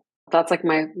comfortable. That's like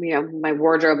my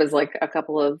wardrobe is like a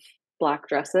couple of black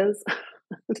dresses.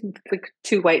 Like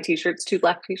 2 white t-shirts, 2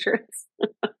 black t-shirts.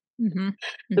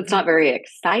 It's not very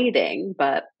exciting,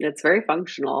 but it's very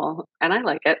functional and I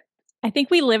like it. I think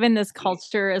we live in this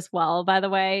culture as well, by the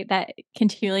way, that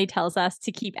continually tells us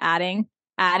to keep adding,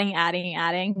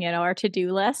 our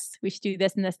to-do list. We should do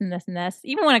this and this and this and this.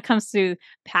 Even when it comes to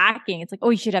packing, it's like,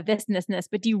 you should have this and this and this,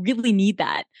 but do you really need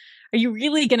that? Are you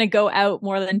really going to go out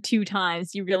more than 2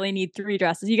 times? You really need 3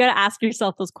 dresses. You got to ask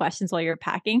yourself those questions while you're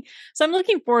packing. So I'm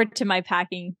looking forward to my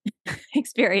packing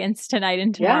experience tonight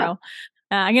and tomorrow.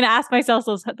 I'm going to ask myself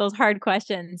those hard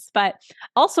questions, but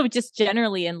also just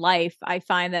generally in life, I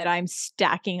find that I'm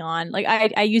stacking on, like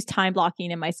I use time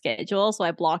blocking in my schedule. So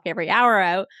I block every hour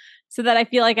out so that I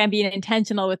feel like I'm being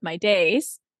intentional with my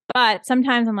days. But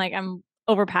sometimes I'm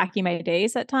overpacking my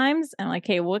days at times. And I'm like,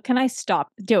 hey, what can I stop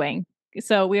doing?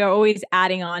 So we are always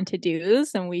adding on to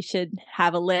do's and we should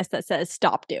have a list that says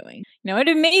stop doing. It'd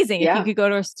be amazing if you could go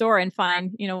to a store and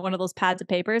find, one of those pads of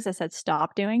papers that said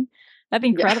stop doing. That'd be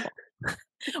incredible.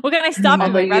 What can I stop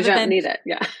doing rather than need it?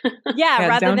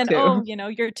 Rather than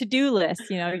your to-do list,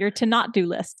 your to not do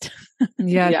list.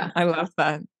 I love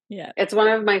that. Yeah. It's one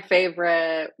of my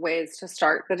favorite ways to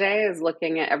start the day is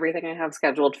looking at everything I have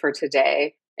scheduled for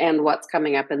today and what's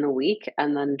coming up in the week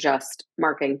and then just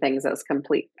marking things as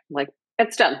complete. Like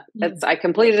It's done. I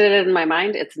completed it in my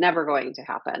mind. It's never going to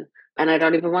happen. And I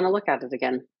don't even want to look at it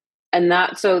again. And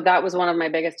that was one of my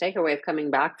biggest takeaways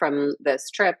coming back from this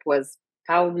trip was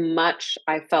how much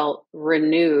I felt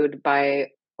renewed by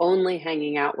only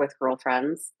hanging out with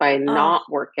girlfriends, by not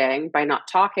working, by not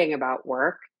talking about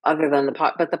work other than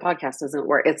but the podcast doesn't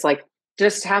work. It's like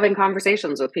just having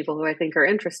conversations with people who I think are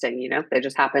interesting, they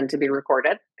just happen to be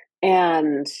recorded.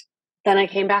 And then I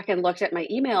came back and looked at my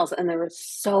emails, and there were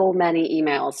so many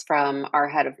emails from our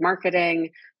head of marketing,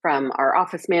 from our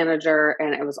office manager.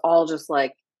 And it was all just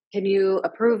like, can you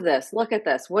approve this? Look at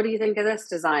this. What do you think of this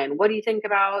design? What do you think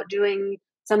about doing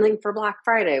something for Black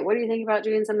Friday? What do you think about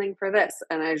doing something for this?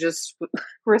 And I just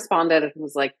responded and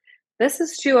was like, this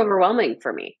is too overwhelming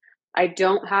for me. I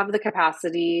don't have the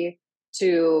capacity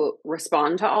to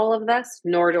respond to all of this,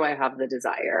 nor do I have the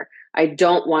desire. I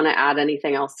don't want to add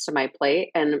anything else to my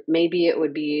plate. And maybe it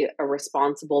would be a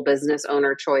responsible business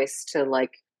owner choice to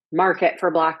like market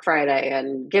for Black Friday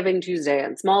and Giving Tuesday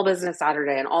and Small Business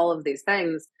Saturday and all of these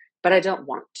things, but I don't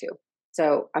want to.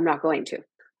 So I'm not going to.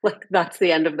 Like, that's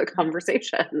the end of the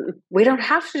conversation. We don't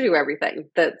have to do everything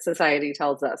that society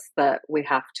tells us that we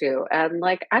have to. And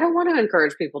like, I don't want to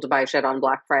encourage people to buy shit on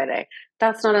Black Friday.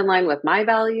 That's not in line with my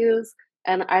values.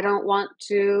 And I don't want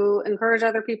to encourage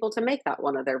other people to make that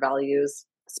one of their values.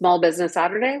 Small Business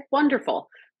Saturday, wonderful.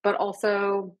 But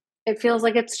also, it feels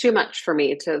like it's too much for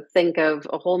me to think of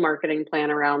a whole marketing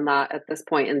plan around that at this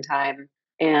point in time.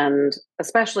 And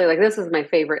especially like this is my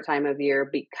favorite time of year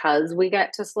because we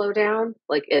get to slow down.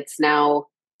 Like it's now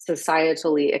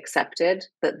societally accepted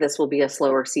that this will be a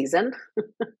slower season.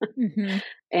 Mm-hmm.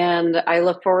 And I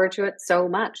look forward to it so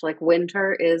much. Like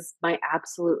winter is my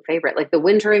absolute favorite. Like the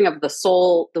wintering of the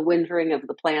soul, the wintering of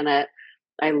the planet.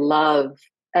 I love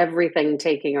everything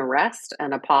taking a rest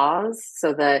and a pause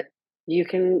so that you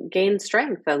can gain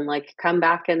strength and like come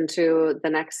back into the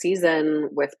next season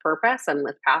with purpose and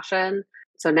with passion.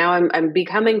 So now I'm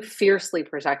becoming fiercely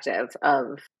protective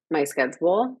of my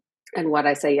schedule and what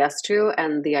I say yes to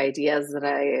and the ideas that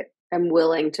I am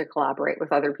willing to collaborate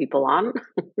with other people on.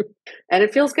 And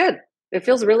it feels good. It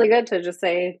feels really good to just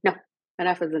say, no,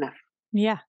 enough is enough.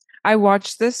 Yeah. I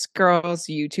watched this girl's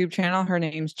YouTube channel. Her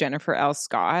name's Jennifer L.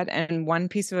 Scott. And one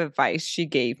piece of advice she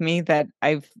gave me that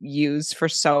I've used for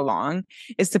so long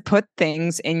is to put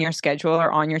things in your schedule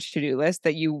or on your to-do list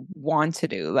that you want to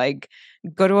do. Like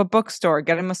go to a bookstore,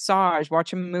 get a massage,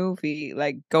 watch a movie,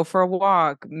 like go for a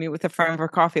walk, meet with a friend for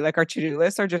coffee. Like our to-do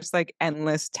lists are just like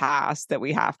endless tasks that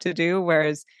we have to do.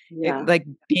 Whereas like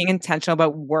being intentional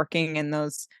about working in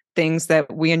those things that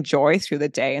we enjoy through the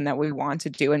day and that we want to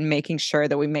do and making sure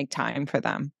that we make time for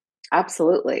them.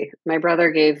 Absolutely. My brother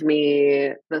gave me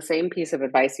the same piece of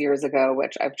advice years ago,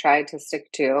 which I've tried to stick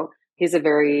to. He's a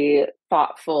very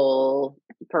thoughtful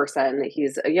person.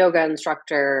 He's a yoga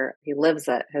instructor. He lives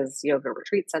at his yoga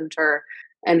retreat center,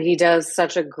 and he does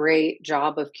such a great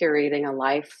job of curating a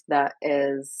life that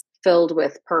is filled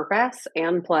with purpose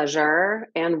and pleasure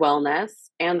and wellness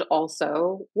and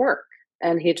also work.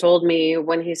 And he told me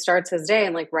when he starts his day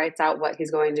and like writes out what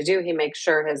he's going to do, he makes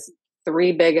sure his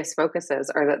 3 biggest focuses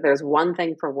are that there's one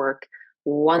thing for work,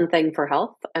 one thing for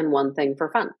health, and one thing for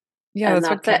fun. Yeah, that's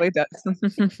what Kelly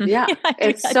does. Yeah,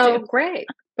 it's so great.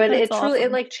 But it truly,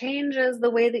 it like changes the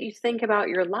way that you think about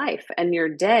your life and your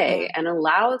day and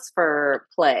allows for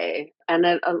play. And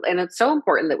it's so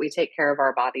important that we take care of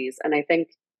our bodies. And I think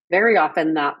very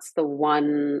often that's the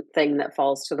one thing that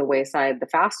falls to the wayside the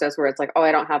fastest, where it's like, oh,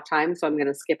 I don't have time, so I'm going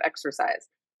to skip exercise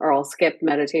or I'll skip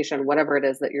meditation, whatever it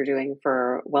is that you're doing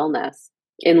for wellness,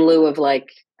 in lieu of like,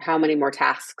 how many more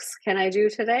tasks can I do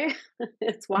today?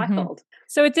 It's wild. Mm-hmm.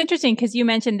 So it's interesting because you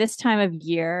mentioned this time of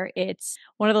year, it's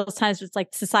one of those times where it's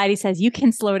like society says you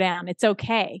can slow down. It's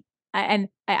okay. And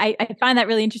I find that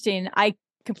really interesting. I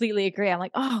completely agree. I'm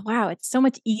like, oh, wow, it's so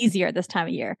much easier this time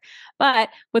of year. But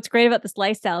what's great about this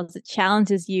lifestyle is it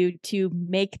challenges you to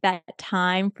make that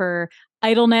time for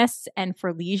idleness and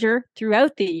for leisure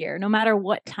throughout the year, no matter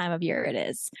what time of year it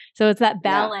is. So it's that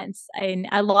balance. Yeah. And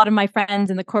a lot of my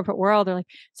friends in the corporate world are like,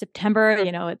 September,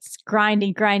 it's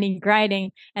grinding.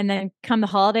 And then come the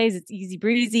holidays, it's easy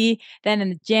breezy. Then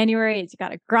in January, it's got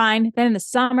to grind. Then in the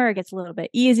summer, it gets a little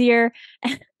bit easier.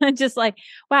 And just like,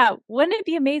 wow, wouldn't it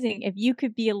be amazing if you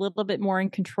could be a little bit more in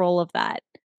control of that?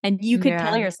 And you could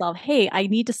tell yourself, hey, I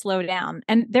need to slow down.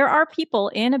 And there are people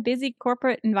in a busy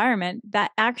corporate environment that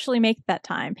actually make that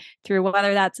time through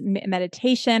whether that's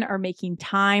meditation or making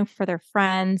time for their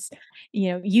friends,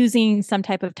 using some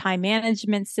type of time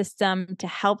management system to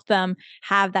help them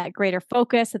have that greater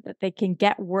focus so that they can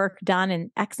get work done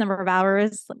in X number of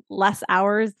hours, less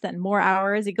hours than more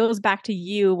hours. It goes back to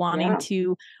you wanting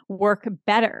to work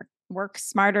better work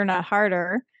smarter, not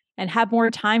harder, and have more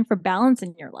time for balance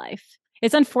in your life.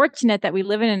 It's unfortunate that we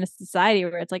live in a society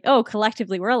where it's like, oh,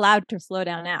 collectively, we're allowed to slow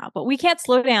down now, but we can't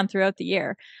slow down throughout the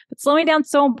year. But slowing down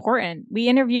is so important. We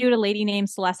interviewed a lady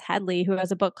named Celeste Headley who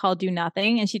has a book called Do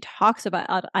Nothing, and she talks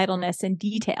about idleness in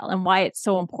detail and why it's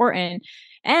so important,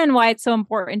 and why it's so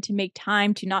important to make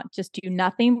time to not just do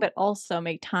nothing, but also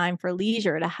make time for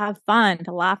leisure, to have fun,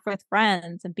 to laugh with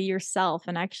friends and be yourself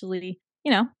and actually,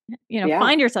 Yeah,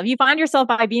 find yourself. You find yourself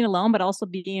by being alone, but also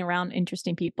being around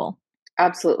interesting people.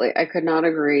 absolutely. I could not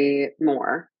agree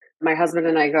more. My husband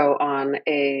and I go on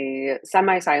a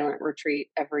semi-silent retreat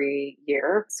every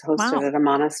year. It's hosted Wow. at a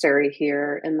monastery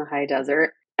here in the high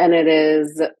desert. And it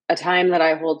is a time that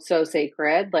I hold so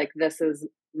sacred. Like, this is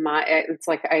it's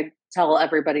like I tell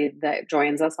everybody that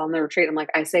joins us on the retreat, I'm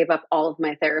like, I save up all of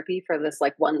my therapy for this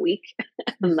like 1 week.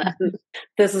 And then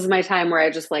this is my time where I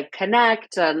just like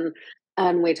connect and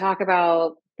we talk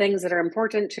about things that are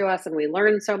important to us, and we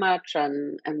learn so much,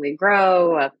 and we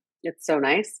grow. It's so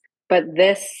nice. But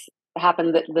this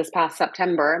happened this past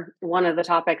September. One of the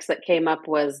topics that came up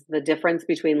was the difference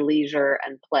between leisure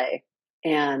and play.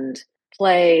 And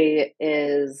play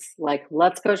is like,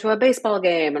 let's go to a baseball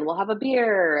game and we'll have a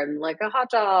beer and like a hot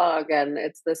dog, and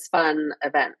it's this fun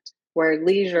event. Where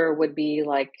leisure would be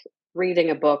like reading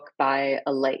a book by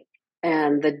a lake.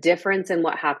 And the difference in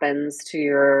what happens to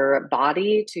your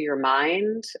body, to your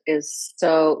mind, is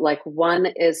so like, one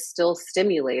is still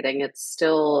stimulating. It's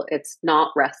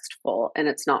not restful and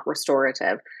it's not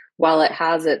restorative. While it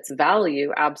has its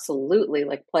value, absolutely,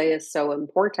 like play is so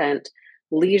important.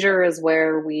 Leisure is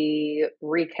where we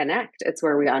reconnect. It's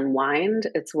where we unwind.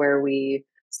 It's where we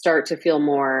start to feel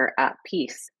more at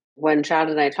peace. When Chad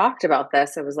and I talked about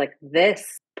this, it was like,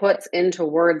 this puts into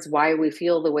words why we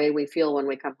feel the way we feel when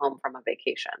we come home from a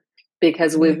vacation.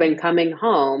 Because we've been coming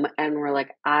home and we're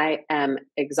like, I am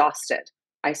exhausted.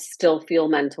 I still feel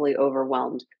mentally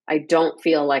overwhelmed. I don't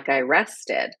feel like I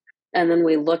rested. And then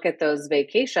we look at those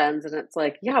vacations and it's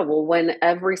like, yeah, well, when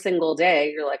every single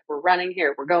day you're like, we're running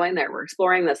here, we're going there, we're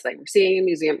exploring this thing, we're seeing a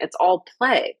museum, it's all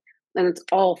play. And it's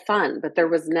all fun, but there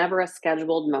was never a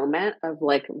scheduled moment of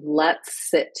like, let's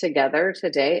sit together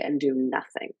today and do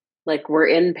nothing. Like, we're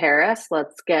in Paris,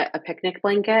 let's get a picnic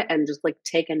blanket and just like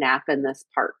take a nap in this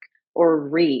park, or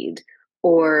read,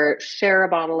 or share a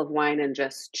bottle of wine and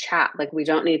just chat. Like, we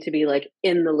don't need to be like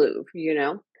in the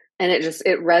Louvre. And it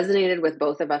resonated with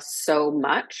both of us so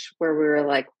much, where we were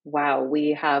like, wow,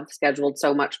 we have scheduled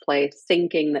so much play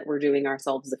thinking that we're doing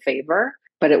ourselves a favor,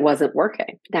 but it wasn't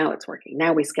working. Now it's working.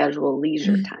 Now we schedule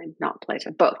leisure time, not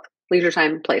playtime. Both leisure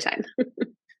time, playtime.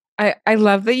 I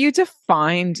love that you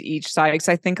defined each side, because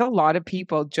I think a lot of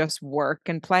people just work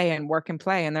and play and work and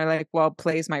play. And they're like, well,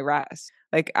 play's my rest.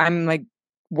 Like, I'm like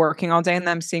working all day and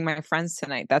then I'm seeing my friends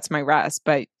tonight. That's my rest.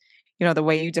 But the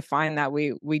way you define that,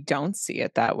 we don't see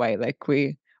it that way. Like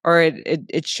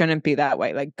it shouldn't be that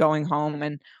way. Like, going home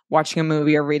and watching a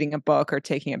movie or reading a book or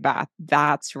taking a bath,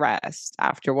 that's rest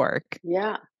after work.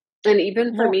 Yeah. And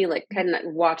even for me, like, kind of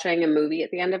watching a movie at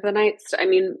the end of the night, I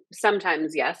mean,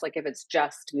 sometimes, yes, like if it's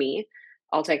just me,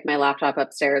 I'll take my laptop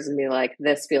upstairs and be like,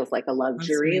 this feels like a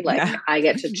luxury. Sweet, like, yeah. I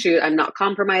get to choose. I'm not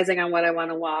compromising on what I want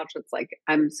to watch. It's like,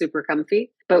 I'm super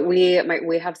comfy. But we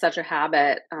have such a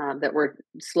habit that we're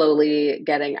slowly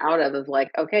getting out of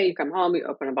like, okay, you come home, you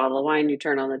open a bottle of wine, you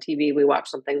turn on the TV, we watch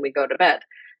something, we go to bed.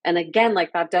 And again,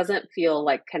 like, that doesn't feel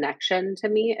like connection to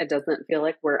me. It doesn't feel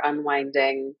like we're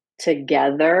unwinding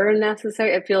together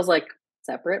necessarily. It feels like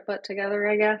separate but together,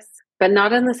 I guess. But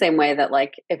not in the same way that,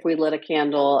 like, if we lit a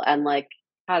candle and like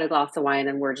had a glass of wine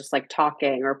and we're just like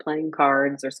talking or playing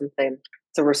cards or something.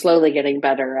 So we're slowly getting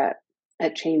better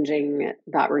at changing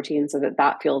that routine so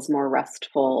that feels more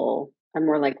restful and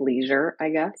more like leisure, I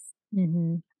guess.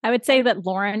 Mm-hmm. I would say that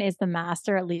Lauren is the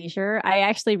master at leisure. I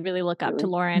actually really look up to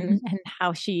Lauren and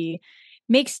how she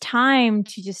makes time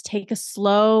to just take a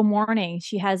slow morning.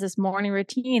 She has this morning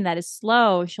routine that is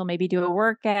slow. She'll maybe do a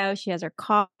workout. She has her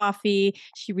coffee.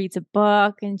 She reads a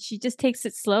book and she just takes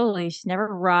it slowly. She's never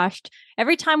rushed.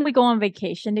 Every time we go on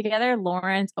vacation together,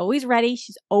 Lauren's always ready.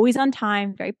 She's always on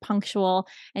time, very punctual,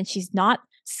 and she's not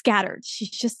scattered.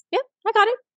 She's just, yep, I got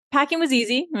it. Packing was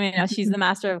easy. I mean, she's the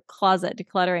master of closet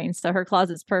decluttering. So her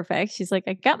closet's perfect. She's like,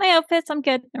 I got my outfits. I'm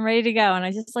good. I'm ready to go. And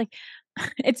I just like,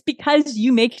 it's because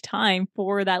you make time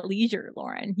for that leisure,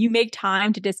 Lauren. You make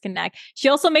time to disconnect. She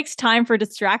also makes time for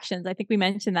distractions. I think we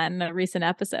mentioned that in a recent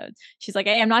episode. She's like,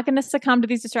 hey, I'm not going to succumb to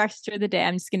these distractions through the day.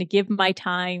 I'm just going to give my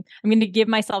time. I'm going to give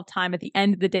myself time at the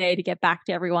end of the day to get back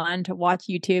to everyone, to watch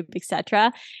YouTube,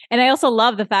 etc. And I also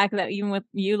love the fact that even with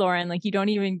you, Lauren, like, you don't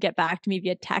even get back to me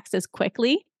via text as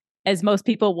quickly. as most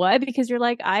people would, because you're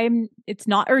like, it's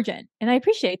not urgent. And I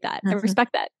appreciate that. I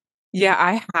respect that. Yeah,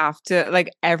 I have to, like,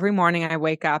 every morning I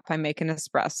wake up, I make an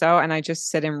espresso and I just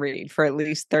sit and read for at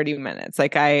least 30 minutes.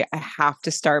 Like I have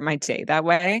to start my day that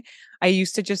way. I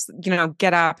used to just,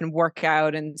 get up and work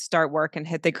out and start work and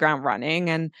hit the ground running.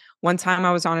 And one time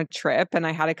I was on a trip and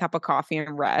I had a cup of coffee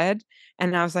and read,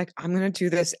 and I was like, I'm going to do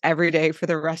this every day for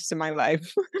the rest of my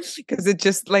life because it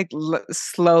just like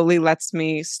slowly lets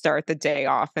me start the day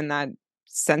off in that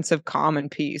sense of calm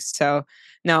and peace. So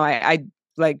no, I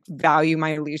like value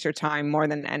my leisure time more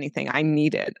than anything. I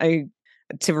need it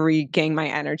to regain my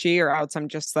energy, or else I'm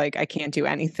just like, I can't do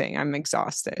anything. I'm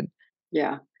exhausted.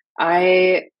 Yeah.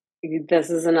 I this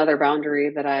is another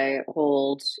boundary that I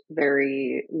hold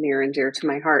very near and dear to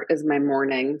my heart is my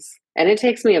mornings. And it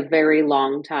takes me a very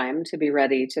long time to be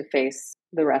ready to face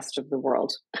the rest of the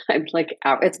world. I'm like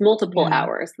it's multiple Yeah.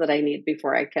 hours that I need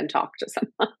before I can talk to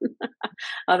someone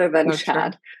other than So true.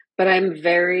 chat. But I'm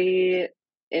very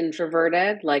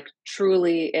introverted, like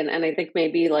truly, and I think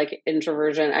maybe like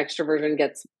introversion, extroversion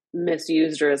gets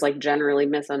misused or is like generally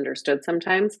misunderstood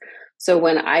sometimes. So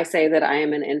when I say that I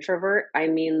am an introvert, I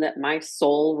mean that my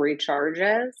soul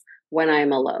recharges when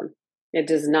I'm alone. It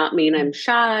does not mean I'm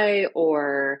shy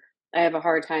or I have a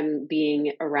hard time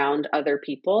being around other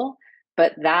people,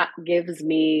 but that gives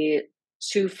me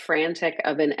too frantic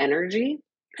of an energy.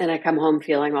 And I come home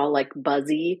feeling all like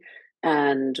buzzy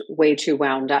and way too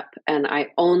wound up. And I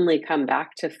only come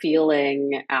back to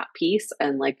feeling at peace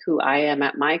and like who I am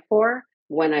at my core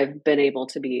when I've been able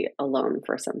to be alone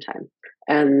for some time.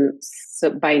 And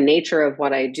so, by nature of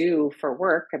what I do for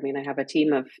work, I mean, I have a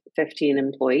team of 15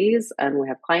 employees and we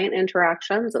have client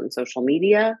interactions and social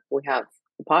media. We have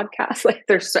a podcast.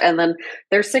 And then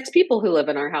there's 6 people who live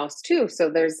in our house too.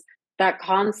 So there's that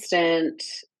constant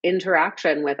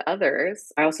interaction with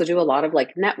others. I also do a lot of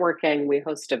like networking. We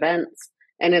host events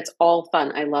and it's all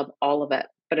fun. I love all of it.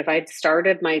 But if I'd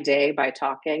started my day by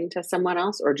talking to someone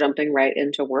else or jumping right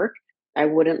into work, I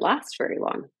wouldn't last very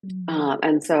long.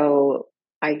 And so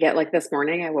I get like this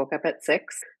morning, I woke up at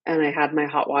 6 and I had my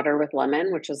hot water with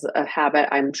lemon, which is a habit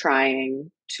I'm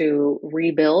trying to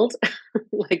rebuild,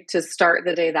 like to start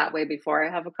the day that way before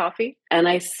I have a coffee. And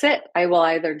I will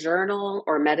either journal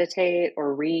or meditate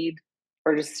or read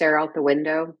or just stare out the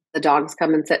window. The dogs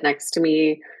come and sit next to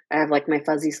me. I have like my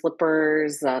fuzzy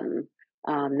slippers.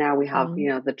 Now we have,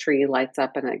 the tree lights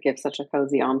up and it gives such a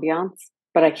cozy ambiance.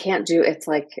 But I can't it's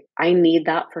like I need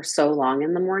that for so long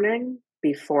in the morning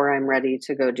before I'm ready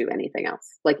to go do anything else,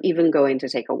 like even going to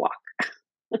take a walk.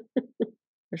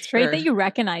 It's great that you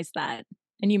recognize that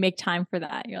and you make time for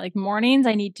that. You're like, mornings,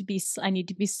 I need to be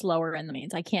slower in the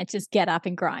mornings. I can't just get up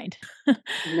and grind. Like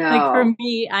for No.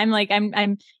 me,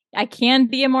 I can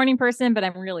be a morning person, but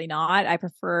I'm really not. I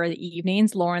prefer the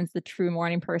evenings. Lauren's the true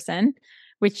morning person,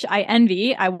 which I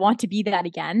envy. I want to be that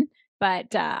again.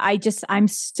 But I'm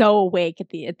so awake at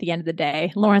the end of the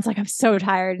day. Lauren's like, I'm so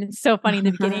tired. And it's so funny in the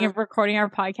beginning of recording our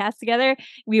podcast together,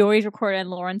 we always record in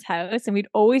Lauren's house and we'd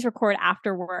always record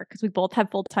after work because we both had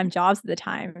full-time jobs at the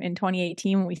time in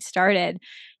 2018 when we started.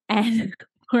 And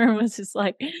Lauren was just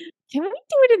like, can we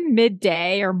do it in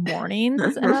midday or mornings?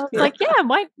 And I was like, yeah,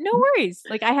 why? No worries.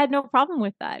 Like I had no problem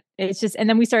with that. It's just, and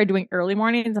then we started doing early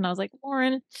mornings and I was like,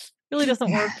 Lauren, really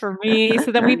doesn't work for me.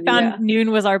 So then we found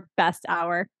noon was our best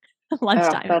hour.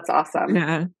 Lunchtime. Oh, that's awesome.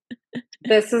 Yeah.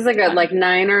 This is a good, like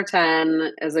 9 or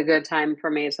 10 is a good time for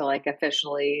me to like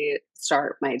officially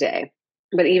start my day.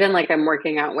 But even like I'm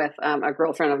working out with a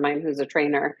girlfriend of mine who's a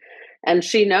trainer, and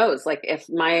she knows like if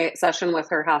my session with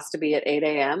her has to be at 8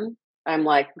 a.m., I'm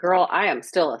like, girl, I am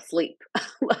still asleep.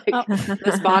 Like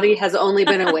this body has only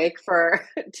been awake for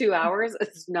 2 hours.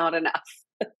 It's not enough.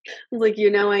 Like,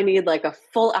 I need like a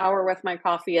full hour with my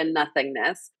coffee and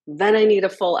nothingness. Then I need a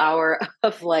full hour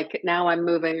of like, now I'm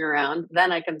moving around.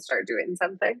 Then I can start doing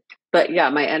something. But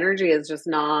yeah, my energy is just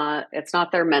it's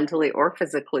not there mentally or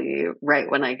physically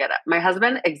right when I get up. My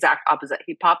husband, exact opposite.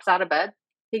 He pops out of bed.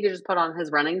 He could just put on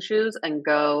his running shoes and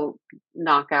go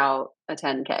knock out a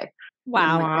 10K.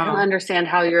 Wow. Like, I don't understand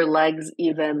how your legs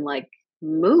even like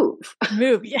move.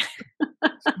 Yeah.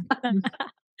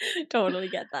 Totally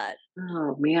get that.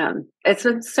 Oh man, it's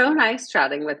been so nice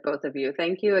chatting with both of you.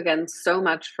 Thank you again so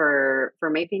much for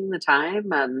making the time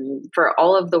and for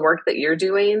all of the work that you're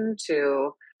doing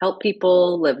to help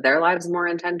people live their lives more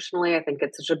intentionally. I think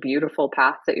it's such a beautiful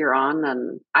path that you're on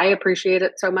and I appreciate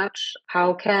it so much.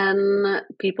 How can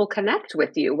people connect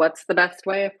with you? What's the best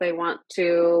way if they want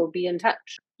to be in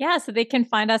touch? Yeah, so they can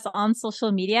find us on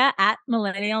social media at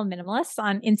Millennial Minimalists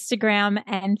on Instagram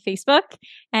and Facebook.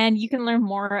 And you can learn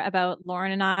more about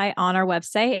Lauren and I on our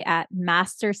website at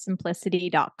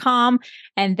mastersimplicity.com.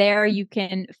 And there you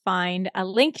can find a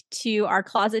link to our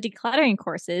closet decluttering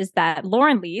courses that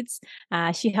Lauren leads.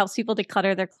 She helps people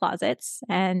declutter their closets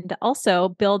and also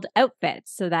build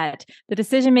outfits so that the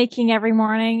decision making every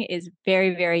morning is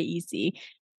very, very easy.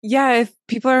 Yeah, if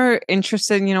people are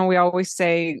interested, we always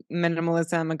say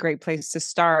minimalism, a great place to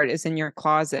start is in your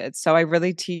closet. So I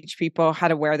really teach people how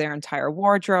to wear their entire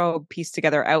wardrobe, piece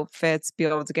together outfits, be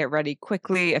able to get ready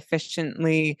quickly,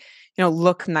 efficiently,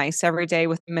 look nice every day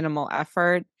with minimal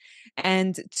effort.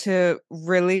 And to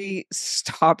really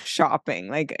stop shopping.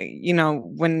 Like,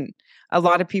 when a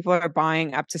lot of people are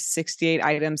buying up to 68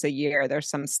 items a year, there's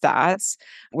some stats.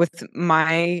 With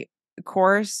my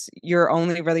course, you're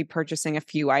only really purchasing a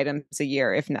few items a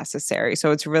year if necessary.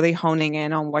 So it's really honing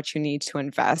in on what you need to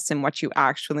invest and what you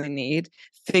actually need,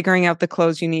 figuring out the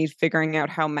clothes you need, figuring out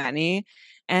how many,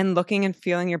 and looking and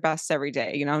feeling your best every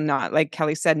day. Not like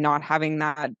Kelly said, not having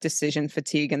that decision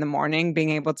fatigue in the morning, being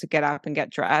able to get up and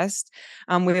get dressed.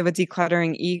 We have a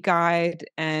decluttering e-guide,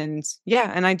 and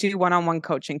I do one-on-one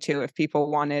coaching too if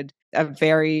people wanted a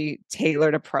very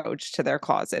tailored approach to their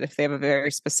closet, if they have a very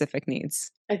specific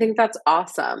needs. I think that's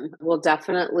awesome. We'll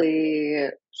definitely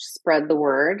spread the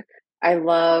word. I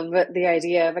love the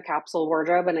idea of a capsule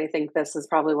wardrobe, and I think this is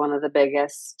probably one of the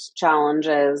biggest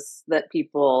challenges that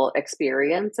people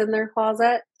experience in their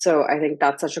closet. So I think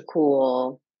that's such a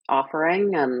cool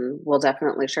offering, and we'll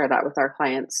definitely share that with our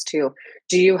clients too.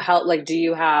 Do you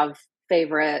have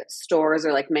favorite stores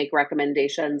or make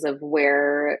recommendations of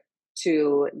where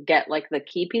to get the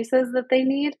key pieces that they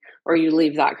need, or you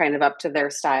leave that kind of up to their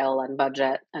style and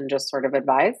budget and just sort of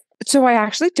advise? So I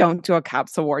actually don't do a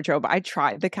capsule wardrobe. I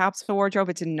tried the capsule wardrobe.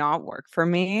 It did not work for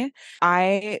me.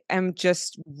 I am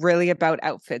just really about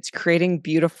outfits, creating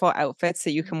beautiful outfits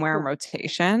that you can wear in Cool.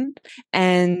 rotation.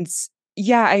 And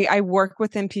I work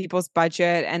within people's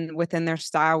budget and within their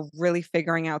style, really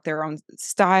figuring out their own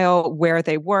style, where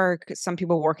they work. Some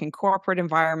people work in corporate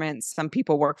environments, some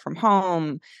people work from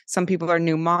home, some people are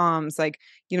new moms. Our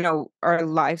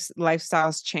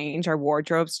lifestyles change, our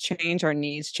wardrobes change, our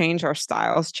needs change, our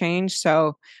styles change.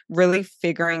 So really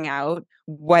figuring out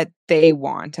what they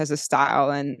want as a style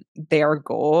and their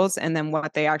goals, and then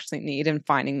what they actually need, and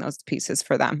finding those pieces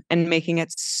for them and making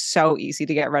it so easy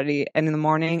to get ready in the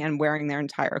morning and wearing their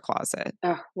entire closet.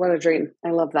 Oh, what a dream. I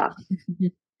love that.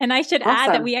 And I should add that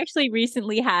Awesome. we actually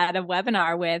recently had a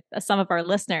webinar with some of our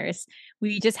listeners.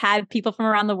 We just had people from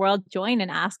around the world join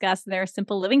and ask us their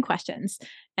simple living questions.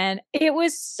 And it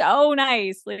was so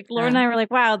nice. Like Laura and I were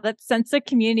like, wow, that sense of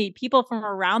community, people from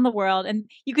around the world. And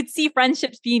you could see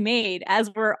friendships being made as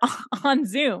we're on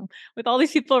Zoom with all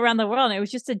these people around the world. And it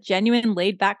was just a genuine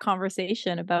laid back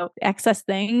conversation about excess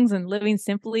things and living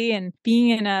simply and being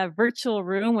in a virtual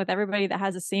room with everybody that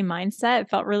has the same mindset. It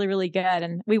felt really, really good.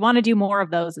 And we want to do more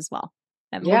of those as well.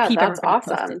 And we'll Yeah, keep that's everybody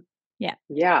posted. awesome. Yeah.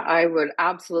 Yeah, I would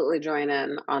absolutely join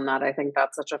in on that. I think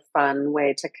that's such a fun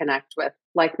way to connect with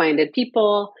like-minded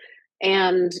people.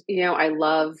 And, I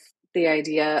love the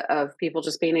idea of people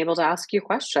just being able to ask you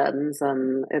questions.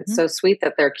 And it's so sweet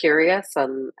that they're curious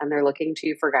and they're looking to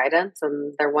you for guidance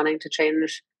and they're wanting to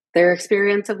change their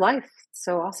experience of life.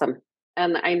 So awesome.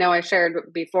 And I know I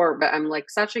shared before, but I'm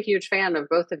such a huge fan of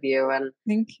both of you. And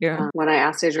Thank you. when I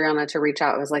asked Adriana to reach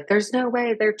out, I was like, there's no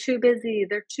way. They're too busy.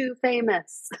 They're too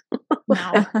famous.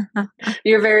 Wow.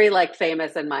 You're very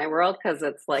famous in my world because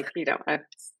it's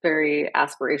it's very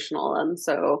aspirational and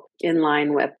so in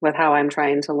line with how I'm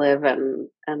trying to live and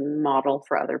model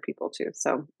for other people too.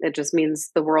 So it just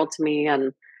means the world to me,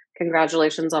 and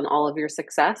congratulations on all of your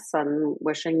success, and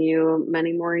wishing you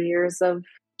many more years of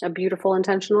a beautiful,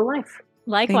 intentional life.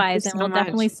 Likewise. And so we'll much.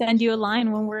 definitely send you a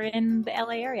line when we're in the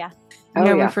LA area. Oh,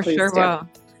 We yeah, for please sure do. will.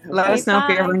 Let Okay, us know if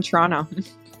you're bye. ever in Toronto.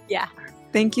 Yeah.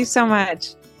 Thank you so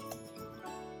much.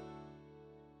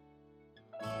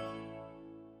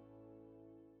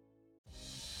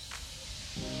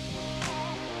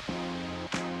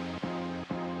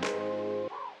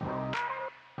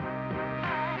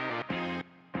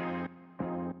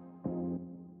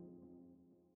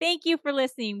 Thank you for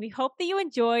listening. We hope that you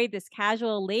enjoyed this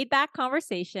casual, laid back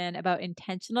conversation about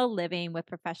intentional living with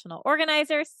professional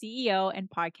organizer, CEO, and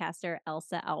podcaster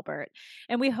Elsa Elbert.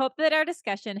 And we hope that our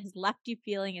discussion has left you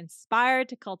feeling inspired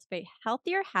to cultivate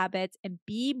healthier habits and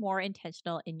be more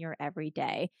intentional in your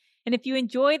everyday. And if you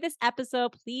enjoyed this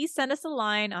episode, please send us a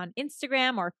line on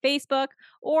Instagram or Facebook,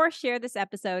 or share this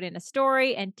episode in a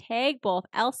story and tag both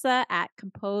Elsa at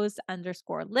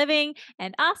composed_living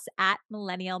and us at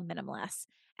millennial minimalists.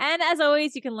 And as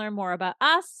always, you can learn more about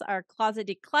us, our closet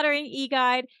decluttering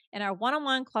e-guide, and our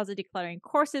one-on-one closet decluttering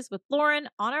courses with Lauren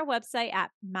on our website at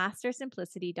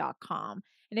mastersimplicity.com.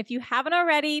 And if you haven't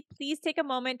already, please take a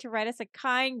moment to write us a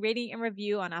kind rating and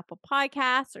review on Apple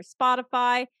Podcasts or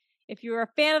Spotify. If you're a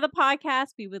fan of the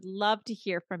podcast, we would love to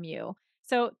hear from you.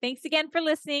 So thanks again for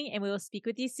listening, and we will speak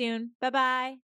with you soon. Bye-bye.